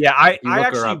her. Yeah, I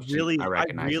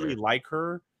really like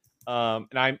her.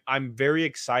 And I'm very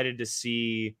excited to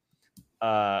see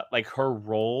like her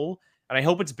role. And I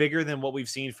hope it's bigger than what we've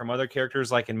seen from other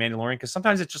characters like in Mandalorian, because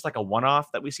sometimes it's just like a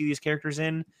one-off that we see these characters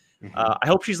in. I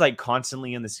hope she's like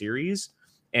constantly in the series.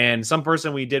 And some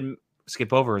person we didn't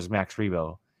skip over is Max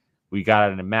Rebo. We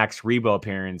got a Max Rebo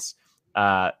appearance.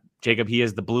 Jacob, he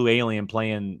is the blue alien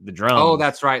playing the drums. Oh,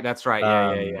 that's right.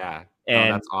 Yeah.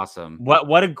 And that's awesome.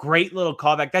 What a great little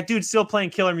callback. That dude's still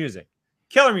playing killer music.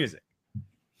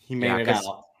 He made it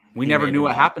out. We never knew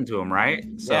what happened to him, right?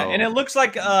 So, yeah, and it looks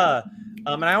like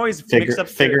and I always mix up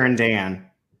Figure and Dan.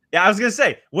 Yeah, I was gonna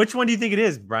say, which one do you think it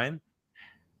is, Brian?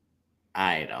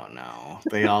 I don't know.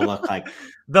 They all look like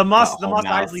the Mos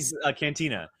Eisley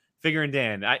Cantina. Figure and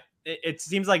Dan. It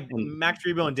seems like Max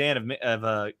Rebo and Dan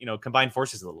have combined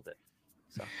forces a little bit.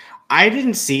 So I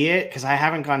didn't see it because I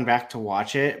haven't gone back to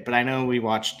watch it, but I know we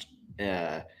watched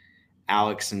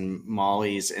Alex and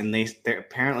Molly's, and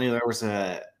apparently there was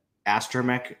a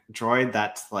astromech droid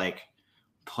that's like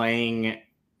playing.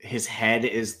 His head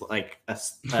is like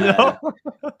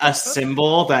a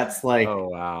symbol that's like, oh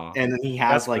wow, and then he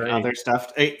has other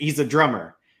stuff. He's a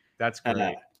drummer. That's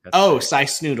great.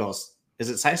 Sice Noodles. Is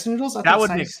it Sice Noodles? That would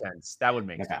make sense. That would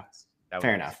make sense.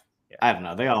 Fair enough. Yeah. I don't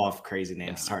know. They all have crazy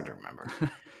names. It's hard to remember.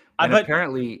 And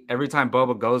apparently, every time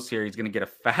Boba goes here, he's going to get a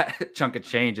fat chunk of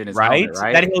change in his helmet,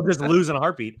 right? That he'll just lose in a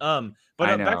heartbeat. But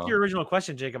back to your original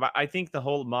question, Jacob. I think the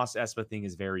whole Mos Espa thing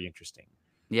is very interesting.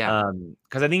 Yeah.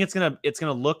 Because I think it's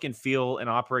gonna look and feel and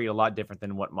operate a lot different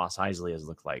than what Mos Eisley has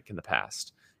looked like in the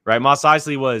past, right? Mos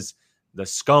Eisley was the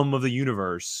scum of the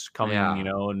universe coming,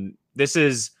 and this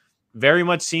is very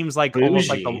much seems like bougie. Almost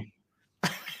like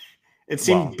it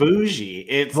seemed bougie.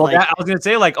 It's I was gonna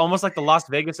say like almost like the Las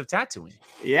Vegas of Tatooine.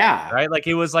 Yeah. Right. Like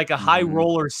it was like a high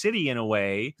roller city in a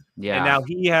way. Yeah. And now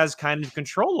he has kind of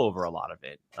control over a lot of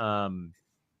it.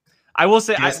 I will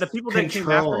say the people that came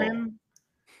after him.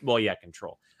 Well, yeah,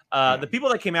 control. The people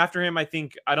that came after him, I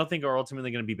don't think are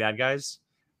ultimately going to be bad guys.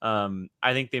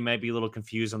 I think they might be a little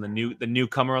confused on the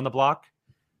newcomer on the block.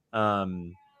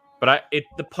 But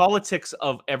the politics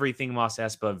of everything Mos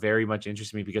Espa very much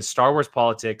interests me because Star Wars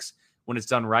politics, when it's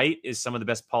done right, is some of the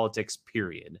best politics.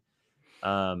 Period.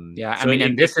 And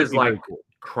this is like cool.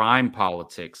 Crime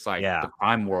politics, like the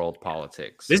crime world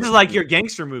politics. This is like your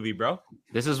gangster movie, bro.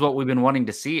 This is what we've been wanting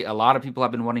to see. A lot of people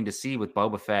have been wanting to see with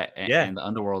Boba Fett and the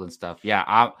underworld and stuff.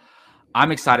 Yeah,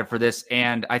 I'm excited for this.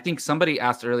 And I think somebody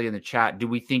asked earlier in the chat, do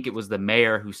we think it was the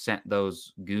mayor who sent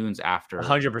those goons after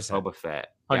 100% Boba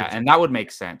Fett? 100%. Yeah, and that would make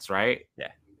sense, right?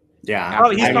 Yeah.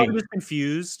 He's probably just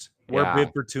confused where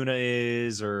Bib Fortuna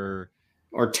is or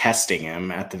testing him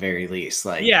at the very least.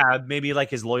 Maybe like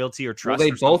his loyalty or trust. Well,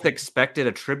 they both expected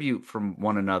a tribute from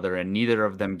one another, and neither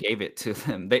of them gave it to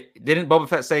them. They didn't. Boba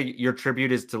Fett say your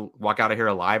tribute is to walk out of here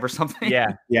alive or something.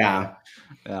 Yeah.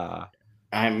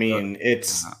 I mean,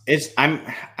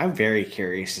 I'm very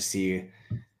curious to see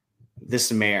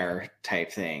this mayor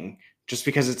type thing, just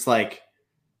because it's like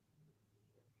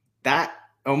that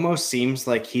almost seems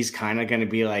like he's kind of going to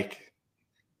be like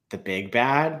the big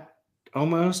bad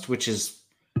almost, which is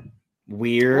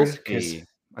weird because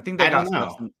I think they got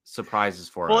some surprises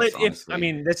for us. Well,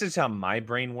 this is how my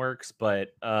brain works, but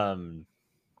John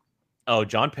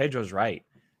Pedro's right.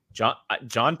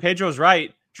 John Pedro's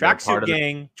right. Tracksuit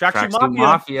Gang, Tracksuit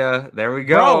Mafia. There we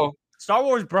go. Bro, Star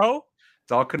Wars, bro.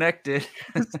 It's all connected.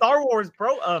 Star Wars,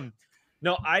 bro.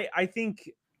 No, I think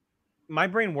my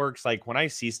brain works like when I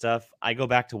see stuff, I go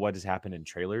back to what has happened in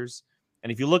trailers.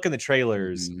 And if you look in the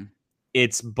trailers,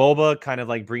 it's Boba kind of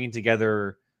like bringing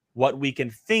together what we can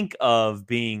think of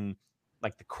being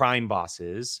like the crime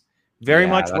bosses. Very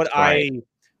much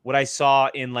what I saw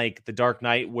in like The Dark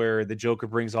Knight, where the Joker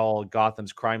brings all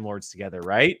Gotham's crime lords together,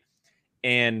 right?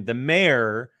 And the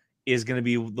mayor is going to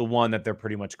be the one that they're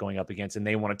pretty much going up against, and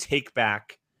they want to take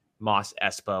back Mos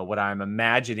Espa. What I'm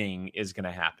imagining is going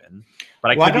to happen,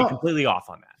 but I could be completely off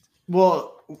on that.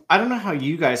 Well, I don't know how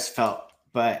you guys felt,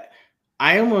 but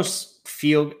I almost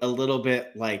feel a little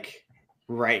bit like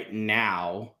right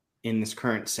now in this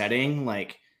current setting,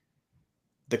 like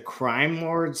the crime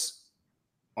lords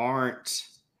aren't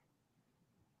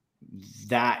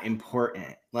that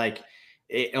important. Like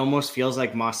it almost feels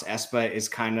like Mos Espa is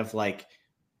kind of like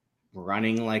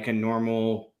running like a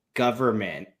normal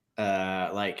government.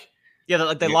 Like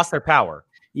they lost their power.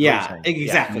 Yeah,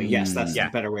 exactly. Yeah. Yes, that's the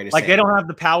better way to say it. Like they don't have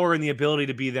the power and the ability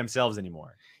to be themselves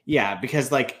anymore. Yeah,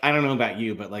 because like I don't know about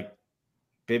you, but like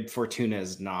Bib Fortuna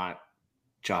is not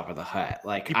Jabba the Hutt.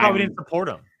 Like he probably didn't support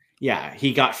him. Yeah,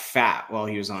 he got fat while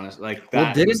he was on it. Like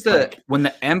that. Well, when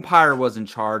the Empire was in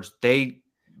charge, they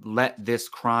let this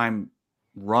crime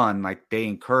run, like they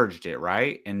encouraged it,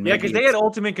 right? And because they had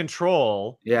ultimate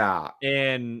control. Yeah,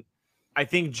 and I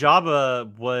think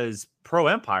Jabba was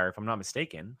pro-Empire, if I'm not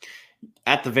mistaken.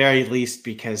 At the very least,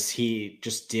 because he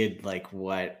just did like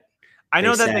what I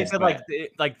know that they said,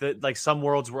 like some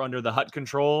worlds were under the Hutt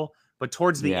control, but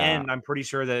towards the end, I'm pretty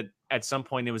sure that at some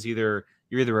point it was you're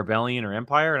either rebellion or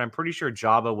Empire, and I'm pretty sure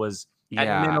Jabba was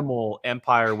at minimal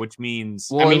Empire, which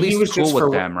means at least he was cool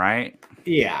with them, right?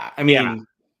 Yeah, I mean,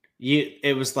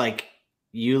 it was like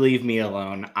you leave me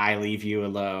alone, I leave you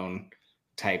alone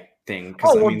type thing.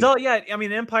 I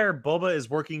mean, Empire Boba is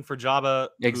working for Jabba.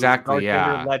 Exactly.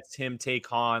 Lets him take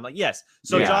Han. Like, yes.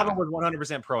 So Jabba was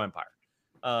 100% pro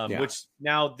Empire. Which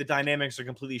now the dynamics are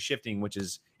completely shifting,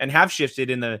 and have shifted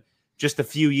in just a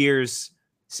few years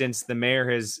since the mayor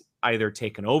has either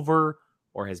taken over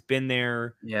or has been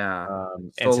there. Yeah.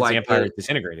 And since the Empire is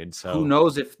disintegrated. So who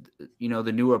knows if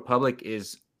the New Republic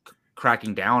is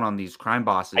cracking down on these crime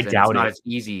bosses. I doubt it's not as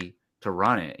easy to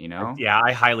run it, Yeah,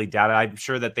 I highly doubt it. I'm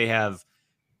sure that they have,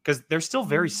 because they're still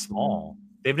very small.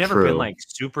 They've never been like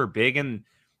super big. And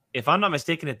if I'm not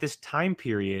mistaken, at this time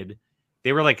period,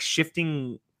 they were like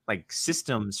shifting like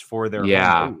systems for their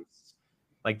own base.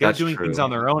 Like they're doing things on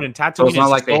their own. And Tatooine so it's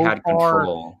not like they had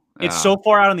control. It's so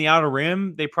far out on the outer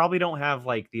rim, they probably don't have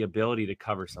like the ability to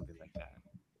cover something like that.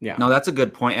 Yeah. No, that's a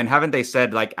good point. And haven't they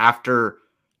said like after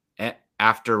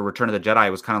Return of the Jedi,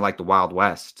 it was kind of like the Wild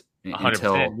West.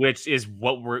 100%, which is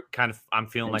what I'm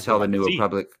feeling like until the New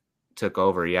Republic took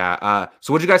over. Yeah.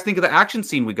 So what do you guys think of the action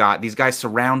scene we got? These guys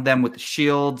surround them with the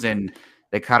shields and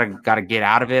they kind of got to get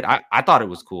out of it. I thought it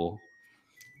was cool.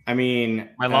 I mean,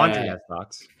 my laundry has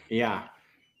thoughts. Yeah.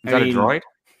 Is that a droid?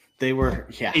 They were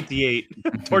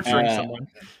 88 torturing someone.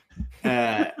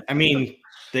 I mean,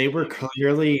 they were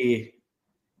clearly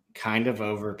kind of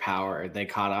overpowered. They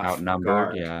caught off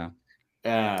outnumbered. Guard.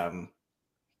 Yeah.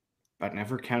 But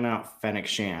never count out Fennec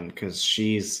Shand because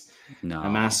she's a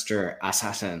master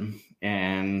assassin.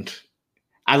 And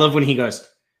I love when he goes,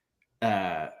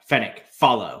 Fennec,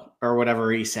 follow, or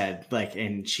whatever he said. Like,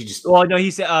 and she just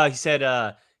he said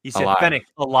alive. Fennec,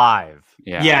 alive.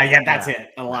 Yeah, that's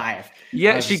it. Alive.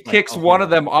 Yeah, she kicks one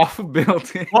of them off a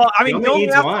building. Well, I mean,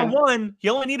 he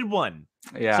only needed one.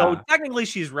 Yeah. So technically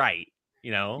she's right.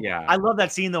 Yeah. I love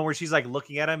that scene though, where she's like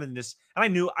looking at him and I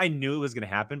knew it was gonna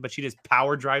happen, but she just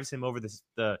power drives him over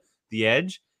the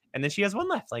edge, and then she has one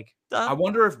left. Like, duh. I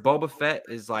wonder if Boba Fett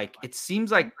is like. It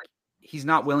seems like he's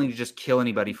not willing to just kill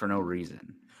anybody for no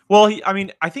reason. Well,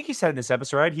 I think he said in this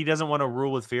episode, right? He doesn't want to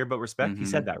rule with fear but respect. He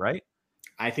said that, right?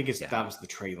 I think that was the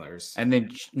trailers. And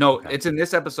then it's in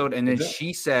this episode, and then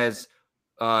she says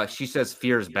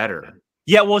fear is better.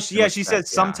 Yeah, well, she says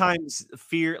sometimes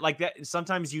fear, like that.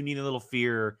 Sometimes you need a little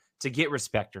fear to get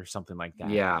respect or something like that.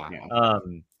 Yeah.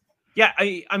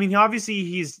 I mean, obviously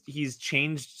he's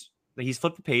changed. He's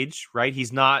flipped the page, right?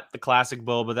 He's not the classic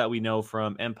Boba that we know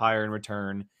from Empire and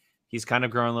Return. He's kind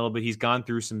of grown a little bit. He's gone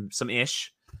through some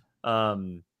ish.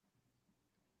 The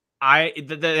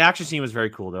action scene was very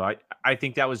cool though. I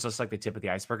think that was just like the tip of the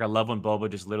iceberg. I love when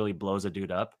Boba just literally blows a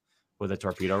dude up with a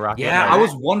torpedo rocket. Yeah, I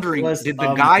was wondering, did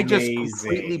the guy just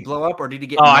completely blow up, or did he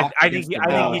get? I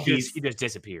think he just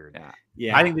disappeared.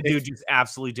 Yeah. I think the dude just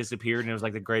absolutely disappeared, and it was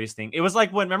like the greatest thing. It was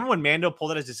like remember when Mando pulled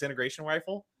out his disintegration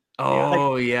rifle?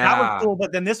 Oh yeah, that was cool.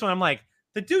 But then this one, I'm like,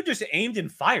 The dude just aimed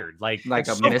and fired like a if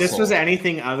missile. this was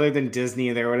anything other than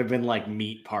Disney, there would have been like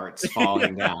meat parts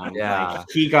falling down. Yeah. Like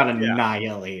he got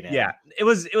annihilated. Yeah, it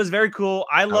was very cool.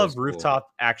 I love cool.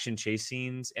 rooftop action chase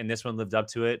scenes, and this one lived up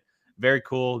to it. Very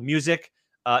cool music.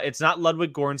 It's not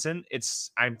Ludwig Göransson.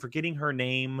 I'm forgetting her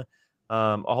name.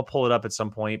 I'll pull it up at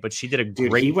some point, but she did a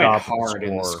great he went job hard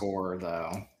in the score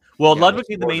though. Well, Ludwig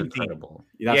did the main theme.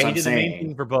 Yeah, he did the main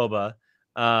theme for Boba,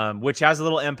 which has a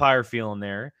little Empire feel in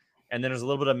there, and then there's a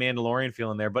little bit of Mandalorian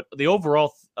feel in there. But the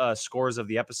overall scores of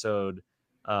the episode,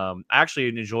 I actually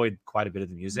enjoyed quite a bit of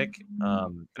the music,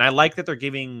 and I like that they're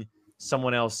giving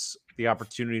someone else the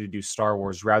opportunity to do Star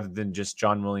Wars rather than just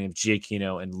John Williams,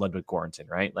 Giacchino, and Ludwig Göransson,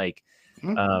 right? Like,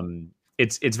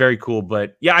 it's very cool.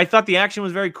 But yeah, I thought the action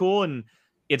was very cool, and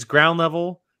it's ground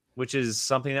level, which is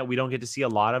something that we don't get to see a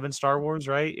lot of in Star Wars,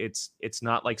 right? It's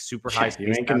not like super high. You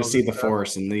ain't going to see the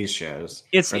Force in these shows.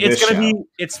 It's going to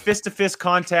be fist to fist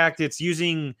contact. It's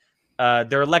using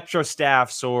their electro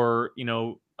staffs or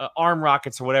arm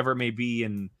rockets or whatever it may be,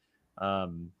 and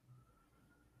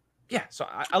yeah. So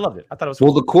I loved it. I thought it was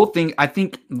cool. The cool thing, I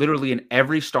think, literally in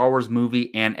every Star Wars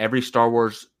movie and every Star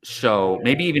Wars show,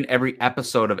 maybe even every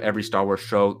episode of every Star Wars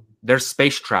show, there's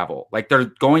space travel. Like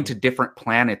they're going to different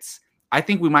planets. I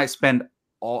think we might spend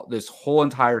this whole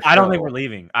entire show. I don't think we're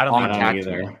leaving. I don't think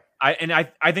either.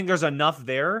 I think there's enough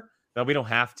there that we don't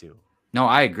have to. No,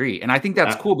 I agree. And I think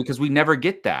that's cool because we never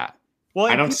get that. Well,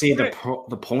 I don't see the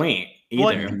point either.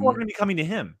 Well, people are going to be coming to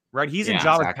him, right? He's in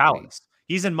Jabba's palace.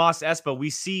 He's in Mos Espa. We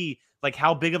see like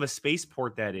how big of a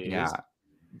spaceport that is. Yeah.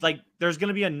 Like there's going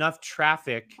to be enough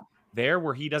traffic there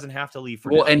where he doesn't have to leave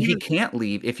for now. And he can't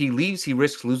leave. If he leaves, he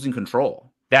risks losing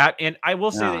control. That, and I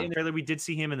will say that in there we did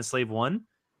see him in the Slave One,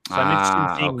 so I'm interested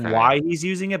in seeing why he's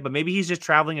using it. But maybe he's just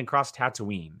traveling across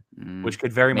Tatooine, which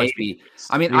could very much be.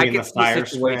 I mean, I could see a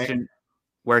situation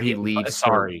where he leaves.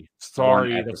 Sorry,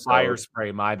 the fire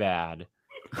spray. My bad.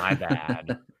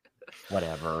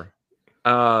 Whatever.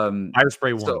 Fire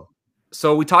spray one.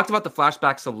 So we talked about the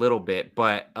flashbacks a little bit,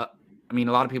 but I mean,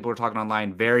 a lot of people are talking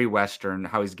online. Very Western,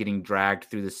 how he's getting dragged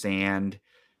through the sand.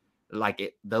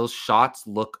 Like those shots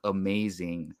look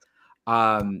amazing.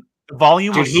 The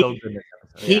volume was so good.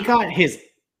 He got his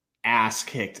ass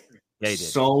kicked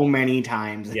so many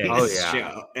times in this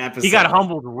show episode. He got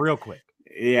humbled real quick.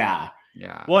 Yeah.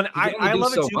 Well, and I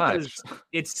love it too because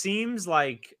it seems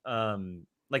like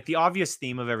the obvious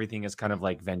theme of everything is kind of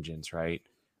like vengeance, right?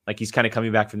 Like he's kind of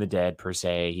coming back from the dead per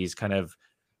se. He's kind of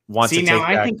wants to take back.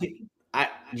 I think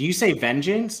you say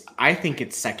vengeance. I think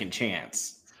it's second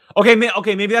chance. Okay,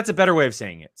 maybe that's a better way of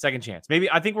saying it. Second chance. Maybe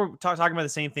I think we're talking about the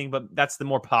same thing, but that's the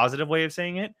more positive way of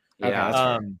saying it.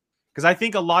 Yeah. Because I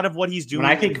think a lot of what he's doing.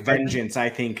 When I think vengeance, I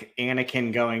think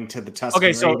Anakin going to the Tusken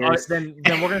Raiders. Okay, so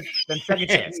then we're gonna second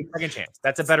chance. Second chance.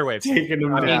 That's a better way of taking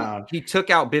him down. He took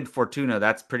out Bib Fortuna.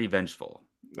 That's pretty vengeful.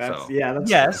 That's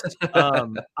yes.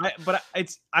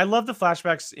 I love the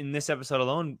flashbacks in this episode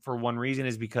alone for one reason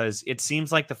is because it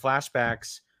seems like the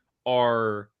flashbacks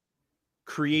are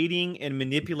creating and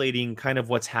manipulating kind of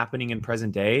what's happening in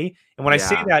present day. And when I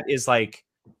say that is like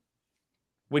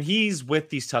when he's with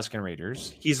these Tusken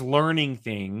Raiders, he's learning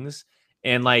things,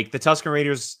 and like the Tusken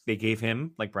Raiders, they gave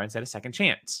him, like Brian said, a second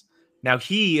chance. Now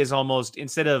he is almost,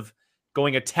 instead of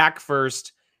going attack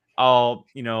first, I'll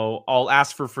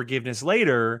ask for forgiveness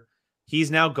later.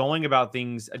 He's now going about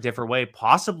things a different way,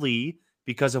 possibly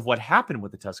because of what happened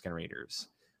with the Tusken Raiders.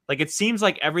 Like it seems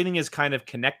like everything is kind of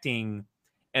connecting,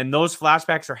 and those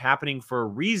flashbacks are happening for a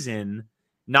reason,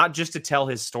 not just to tell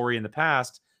his story in the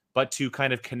past, but to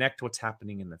kind of connect what's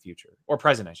happening in the future or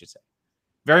present, I should say.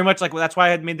 Very much like that's why I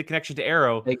had made the connection to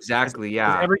Arrow. Exactly.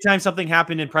 Yeah. Every time something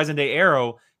happened in present day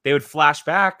Arrow, they would flash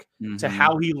back to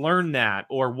how he learned that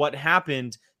or what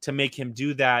happened to make him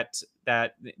do that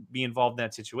be involved in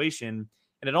that situation.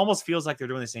 And it almost feels like they're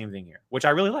doing the same thing here, which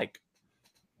I really like.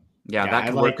 Yeah, that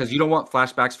could work because you don't want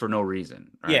flashbacks for no reason.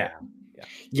 Right?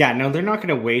 Yeah. No, they're not going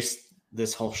to waste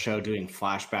this whole show doing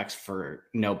flashbacks for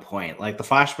no point. Like the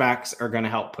flashbacks are going to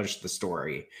help push the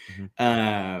story.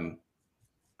 I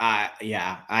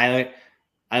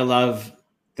love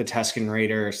the Tusken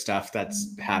Raider stuff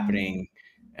that's happening.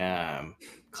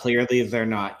 Clearly they're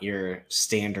not your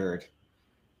standard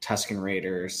Tusken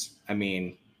Raiders. I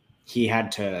mean, he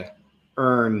had to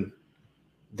earn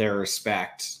their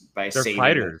respect by saving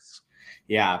fighters.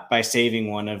 By saving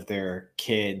one of their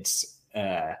kids.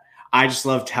 I just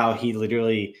loved how he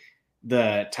literally,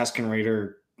 the Tusken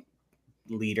Raider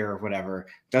leader or whatever,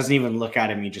 doesn't even look at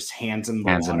him. He just hands him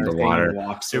the water and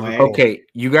walks away. Okay,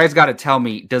 you guys got to tell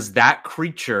me, does that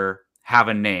creature have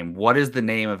a name? What is the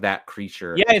name of that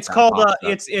creature? Yeah, it's called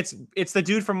it's the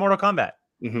dude from Mortal Kombat.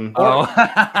 Mm-hmm.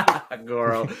 Oh,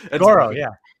 Goro. Goro, yeah.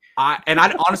 I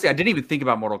honestly, I didn't even think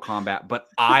about Mortal Kombat, but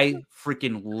I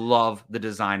freaking love the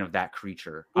design of that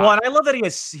creature. Well, and I love that he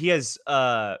has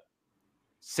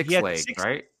six legs,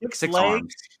 right? Six legs.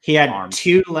 Arms. He had arms.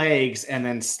 2 legs and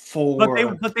then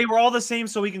 4. But they were all the same,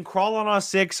 so he can crawl on all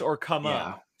 6 or come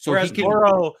up. So whereas he can,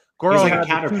 Goro like had a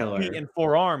caterpillar 2 feet and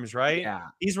 4 arms, right? Yeah.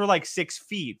 These were like 6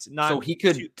 feet. So he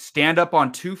could stand up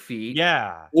on 2 feet.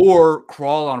 Yeah. Or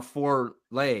crawl on 4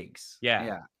 legs. Yeah.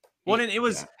 Yeah. Well, and it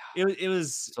was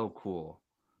so cool.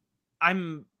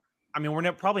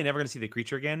 We're probably never going to see the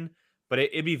creature again, but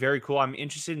it'd be very cool. I'm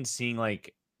interested in seeing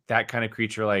like that kind of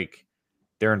creature, like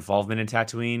their involvement in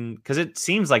Tatooine, because it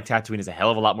seems like Tatooine is a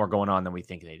hell of a lot more going on than we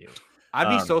think they do.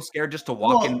 I'd be so scared just to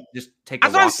walk in, just take.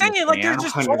 That's what I'm saying. Like, there's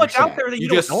just so much out there that you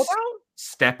don't know about.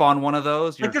 Step on one of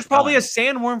those. Like, there's probably a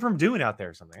sandworm from Dune out there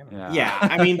or something. Yeah.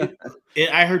 I mean,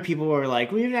 I heard people were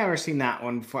like, "We've never seen that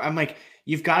one before." I'm like,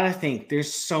 you've got to think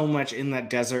there's so much in that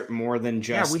desert more than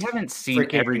just. Yeah, we haven't seen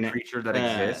every creature that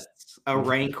exists. A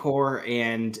Rancor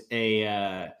and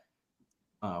a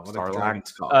what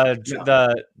Sarlacc.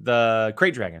 The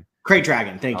Krayt Dragon. Krayt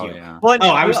Dragon, thank you. Yeah. Well,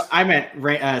 I meant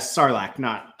Sarlacc,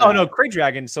 not. No, Krayt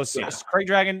Dragon. So Krayt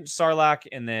Dragon, Sarlacc,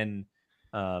 and then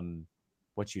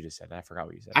what you just said. I forgot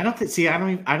what you said. I don't think. See, I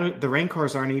don't. The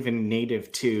Rancors aren't even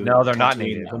native to. No, they're not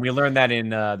native, and we learned that in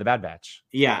the Bad Batch.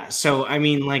 Yeah. So I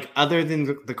mean, like, other than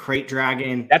the Krayt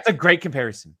Dragon, that's a great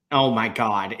comparison. Oh my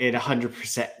god! It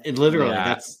 100%. It literally. Yeah.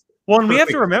 That's well, and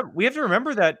perfect. we have to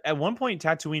remember that at one point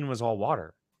Tatooine was all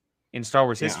water in Star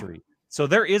Wars history. So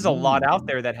there is a lot out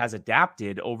there that has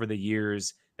adapted over the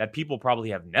years that people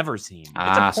probably have never seen. It's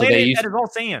a planet that is all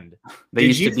sand. They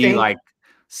used to be like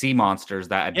sea monsters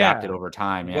that adapted over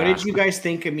time. Yeah. What did you guys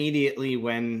think immediately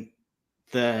when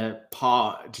the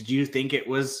paw? Did you think it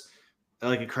was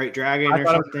like a Krayt Dragon or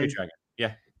something?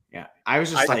 Yeah. Yeah. I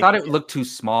was just I thought it looked too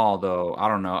small though. I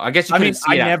don't know. I guess I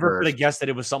never could have guessed that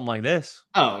it was something like this.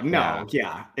 Oh no.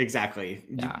 Yeah, exactly.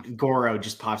 Yeah. Goro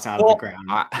just pops out of the ground.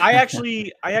 I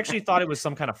actually thought it was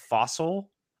some kind of fossil.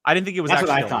 I didn't think it was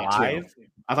actually alive. Too.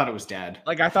 I thought it was dead.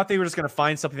 Like, I thought they were just going to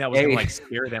find something that was going to like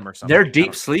scare them or something. They're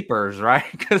deep sleepers, right?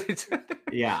 Because it's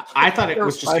yeah. I thought it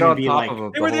was just going to be like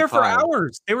they were there for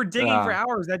hours. They were digging for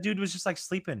hours. That dude was just like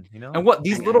sleeping, you know. And what,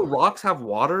 these little rocks have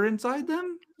water inside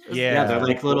them? Yeah, they're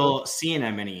like little sea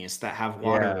anemones that have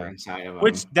water inside of them.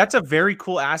 Which that's a very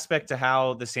cool aspect to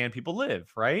how the sand people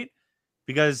live, right?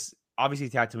 Because obviously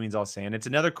Tatooine's all sand. It's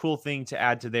another cool thing to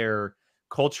add to their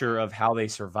culture of how they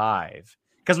survive.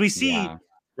 Because we see,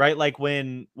 right, like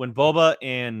when Boba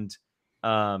and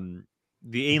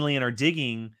the alien are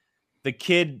digging, the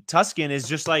kid Tusken is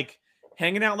just like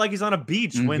hanging out like he's on a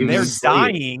beach when they're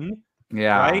dying.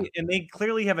 Yeah. Right. And they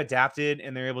clearly have adapted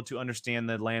and they're able to understand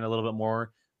the land a little bit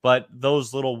more. But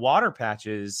those little water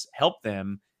patches help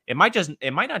them. It might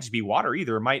not just be water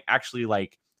either. It might actually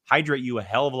like hydrate you a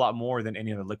hell of a lot more than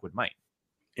any other liquid might.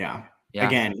 Yeah.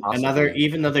 Again,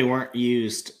 even though they weren't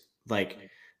used, like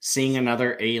seeing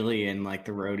another alien like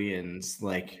the Rodians,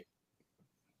 like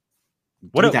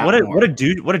what a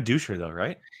doucher though,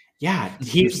 right? Yeah,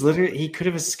 he could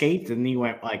have escaped and he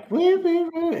went like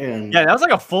and yeah, that was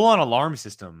like a full-on alarm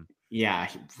system. Yeah,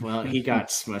 well, he got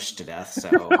smushed to death. So,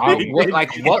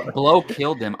 what blow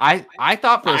killed him? I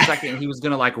thought for a second he was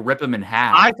gonna like rip him in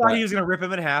half. I thought he was gonna rip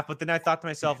him in half, but then I thought to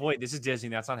myself, wait, this is Disney,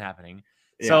 that's not happening.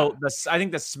 Yeah. So I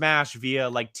think the smash via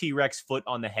like T-Rex foot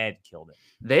on the head killed him.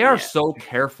 They are so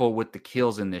careful with the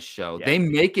kills in this show. Yeah. They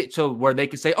make it so where they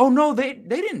can say, "Oh no, they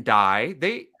didn't die.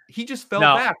 He just fell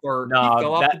back or he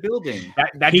fell off the building.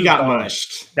 That he got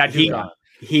mushed.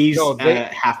 He's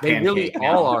half they really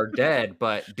all are dead,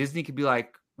 but Disney could be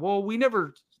like, well, we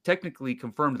never technically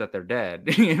confirmed that they're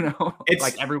dead. You know, it's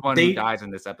like everyone who dies in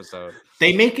this episode.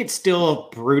 They make it still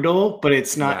brutal, but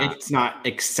it's not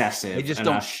excessive. They just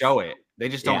don't show it. They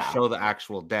just don't show the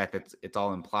actual death. It's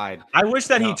all implied. I wish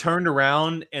that he turned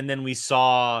around and then we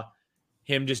saw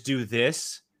him just do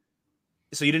this.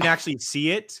 So you didn't actually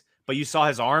see it, but you saw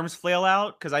his arms flail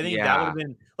out. Because I think that would have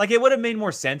been like, it would have made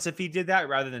more sense if he did that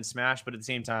rather than smash. But at the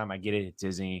same time, I get it. It's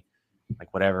Disney,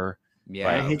 like whatever.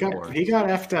 Yeah, he got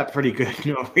effed up pretty good.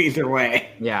 No, either way.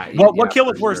 Yeah. What kill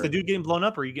was worse, the dude getting blown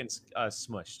up or you getting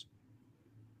smushed?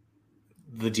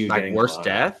 The dude like worse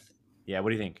death. Yeah. What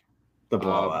do you think? The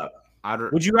blow up.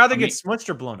 Would you rather get smushed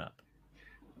or blown up?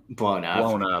 Blown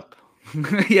up.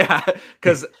 Yeah,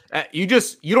 because you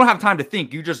don't have time to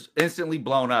think. You just instantly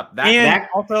blown up.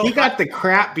 Also, he got the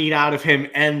crap beat out of him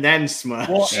and then smushed.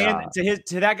 Well, and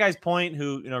to that guy's point,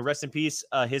 who rest in peace.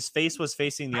 His face was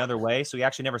facing the other way, so he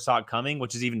actually never saw it coming,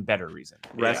 which is even better reason.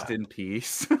 Rest in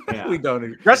peace. Yeah. We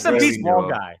don't rest in peace, wall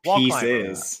guy.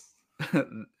 Pieces.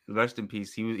 Rest in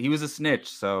peace. He was a snitch.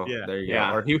 So there you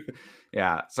go. Or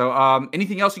yeah. So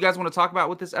anything else you guys want to talk about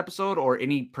with this episode, or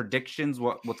any predictions?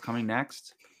 What's coming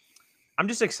next? I'm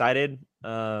just excited.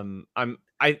 I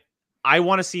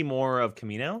want to see more of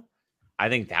Kamino. I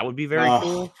think that would be very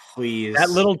cool. Please. That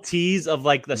little tease of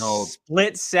like the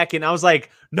split second. I was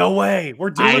like, no way, we're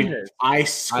doing this. I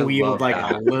squealed like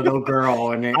a little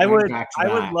girl, and I would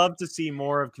love to see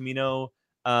more of Kamino.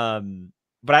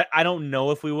 But I don't know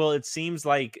if we will. It seems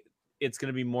like it's going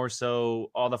to be more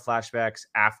so all the flashbacks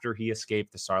after he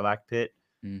escaped the Sarlacc pit.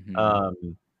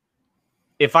 Mm-hmm.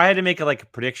 If I had to make a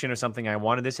prediction or something,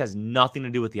 this has nothing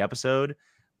to do with the episode,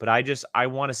 but I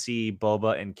want to see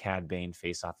Boba and Cad Bane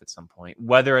face off at some point,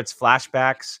 whether it's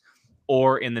flashbacks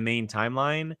or in the main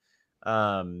timeline.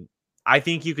 I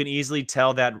think you can easily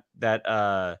tell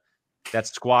that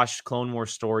squash Clone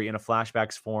Wars story in a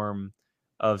flashbacks form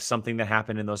of something that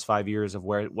happened in those 5 years of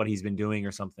what he's been doing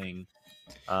or something.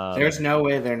 There's no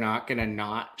way they're not going to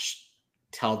not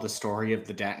tell the story of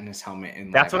the dent in his helmet.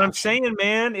 That's what I'm saying,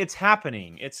 man. It's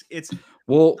happening.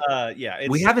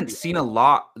 We haven't seen a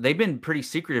lot. They've been pretty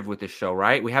secretive with this show,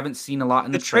 right? We haven't seen a lot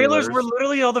in the trailers. Were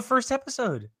literally all the first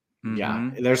episode. Mm-hmm.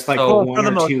 Yeah, there's one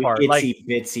or two itsy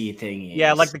bitsy things.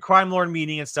 Yeah, like the crime lord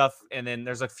meeting and stuff, and then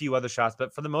there's a few other shots.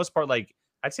 But for the most part,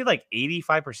 I'd say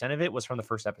 85% of it was from the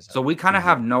first episode. So we kind of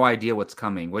have no idea what's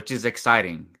coming, which is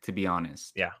exciting, to be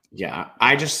honest. Yeah.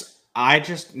 I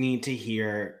just need to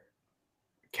hear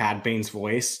Cad Bane's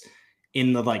voice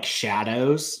in the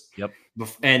shadows. Yep.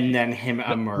 And then him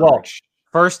emerge. Well,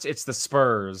 first it's the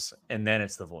Spurs, and then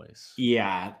it's the voice.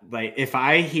 Yeah, if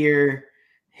I hear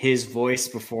his voice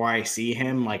before I see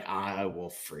him, I will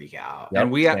freak out. Yep,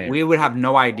 and we would have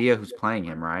no idea who's playing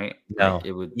him, right? No,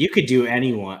 it would. You could do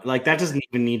anyone. That doesn't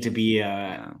even need to be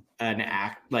an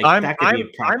act.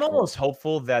 I'm almost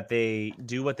hopeful that they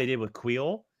do what they did with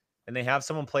Queel, and they have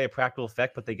someone play a practical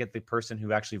effect, but they get the person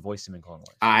who actually voiced him in Clone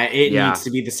Wars. It needs to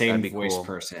be the same voice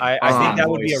person. I think that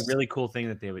would be a really cool thing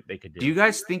that they could do. Do you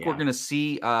guys think we're gonna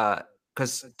see?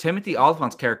 Because Timothy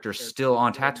Oliphant's character is still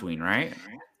on Tatooine, right?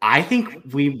 I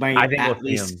think we might at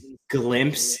least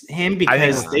glimpse him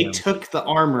because they took the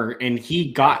armor and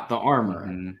he got the armor.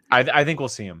 Mm-hmm. I think we'll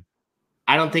see him.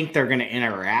 I don't think they're going to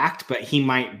interact, but he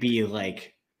might be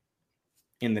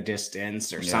in the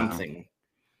distance or something.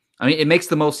 I mean, it makes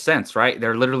the most sense, right?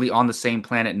 They're literally on the same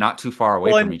planet, not too far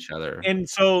away from each other. And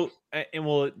so,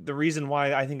 the reason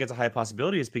why I think it's a high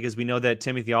possibility is because we know that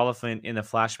Timothy Oliphant in the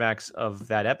flashbacks of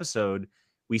that episode,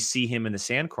 we see him in the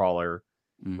Sandcrawler.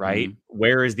 Mm-hmm. Right?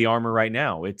 Where is the armor right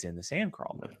now? It's in the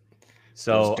Sandcrawler.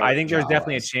 So I think there's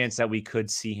definitely a chance that we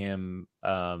could see him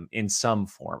in some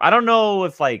form. I don't know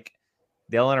if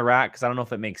they'll interact because I don't know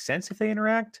if it makes sense if they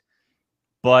interact.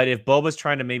 But if Boba's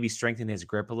trying to maybe strengthen his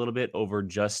grip a little bit over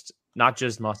not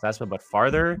just Mos Espa, but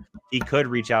farther, he could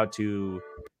reach out to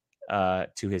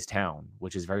his town,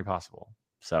 which is very possible.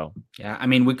 So yeah, I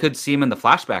mean, we could see him in the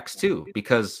flashbacks too,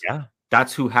 because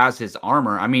that's who has his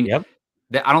armor. I mean,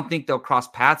 I don't think they'll cross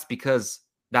paths because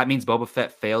that means Boba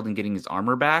Fett failed in getting his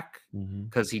armor back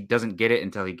because he doesn't get it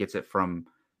until he gets it from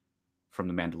the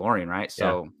Mandalorian, right?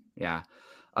 So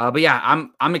but yeah,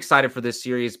 I'm excited for this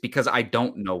series because I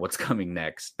don't know what's coming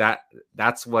next.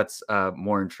 That's what's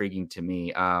more intriguing to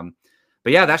me.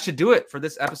 But yeah, that should do it for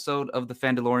this episode of the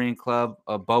Fandalorian Club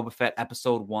of Boba Fett,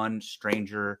 Episode 1,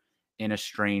 Stranger in a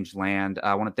Strange Land.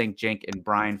 I want to thank Jake and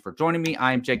Brian for joining me.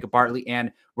 I am Jacob Bartley,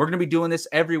 and we're going to be doing this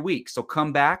every week. So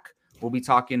come back. We'll be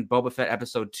talking Boba Fett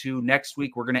Episode 2 next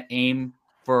week. We're going to aim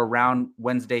for around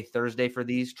Wednesday, Thursday for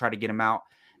these, try to get them out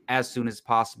as soon as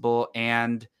possible.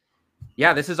 And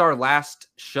yeah, this is our last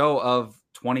show of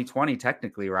 2020,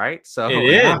 technically, right? So it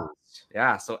is.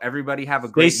 Yeah. So everybody have a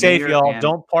great Stay safe, y'all.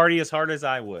 Don't party as hard as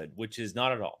I would, which is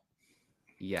not at all.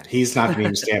 Yeah. He's not going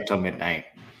to stay up till midnight.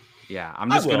 Yeah, I'm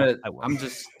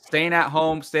just staying at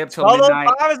home, stay up till midnight.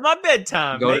 12:05 is my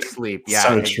bedtime. Go to sleep. Yeah,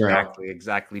 so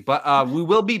exactly. But we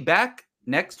will be back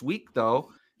next week,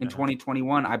 though, in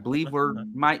 2021. I believe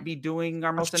might be doing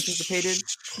our most anticipated.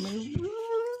 Maybe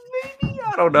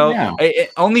I don't know. Yeah.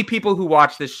 Only people who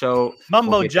watch this show.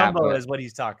 Mumbo jumbo is what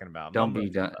he's talking about. Don't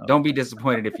be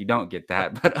disappointed if you don't get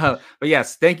that. But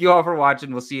yes, thank you all for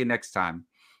watching. We'll see you next time.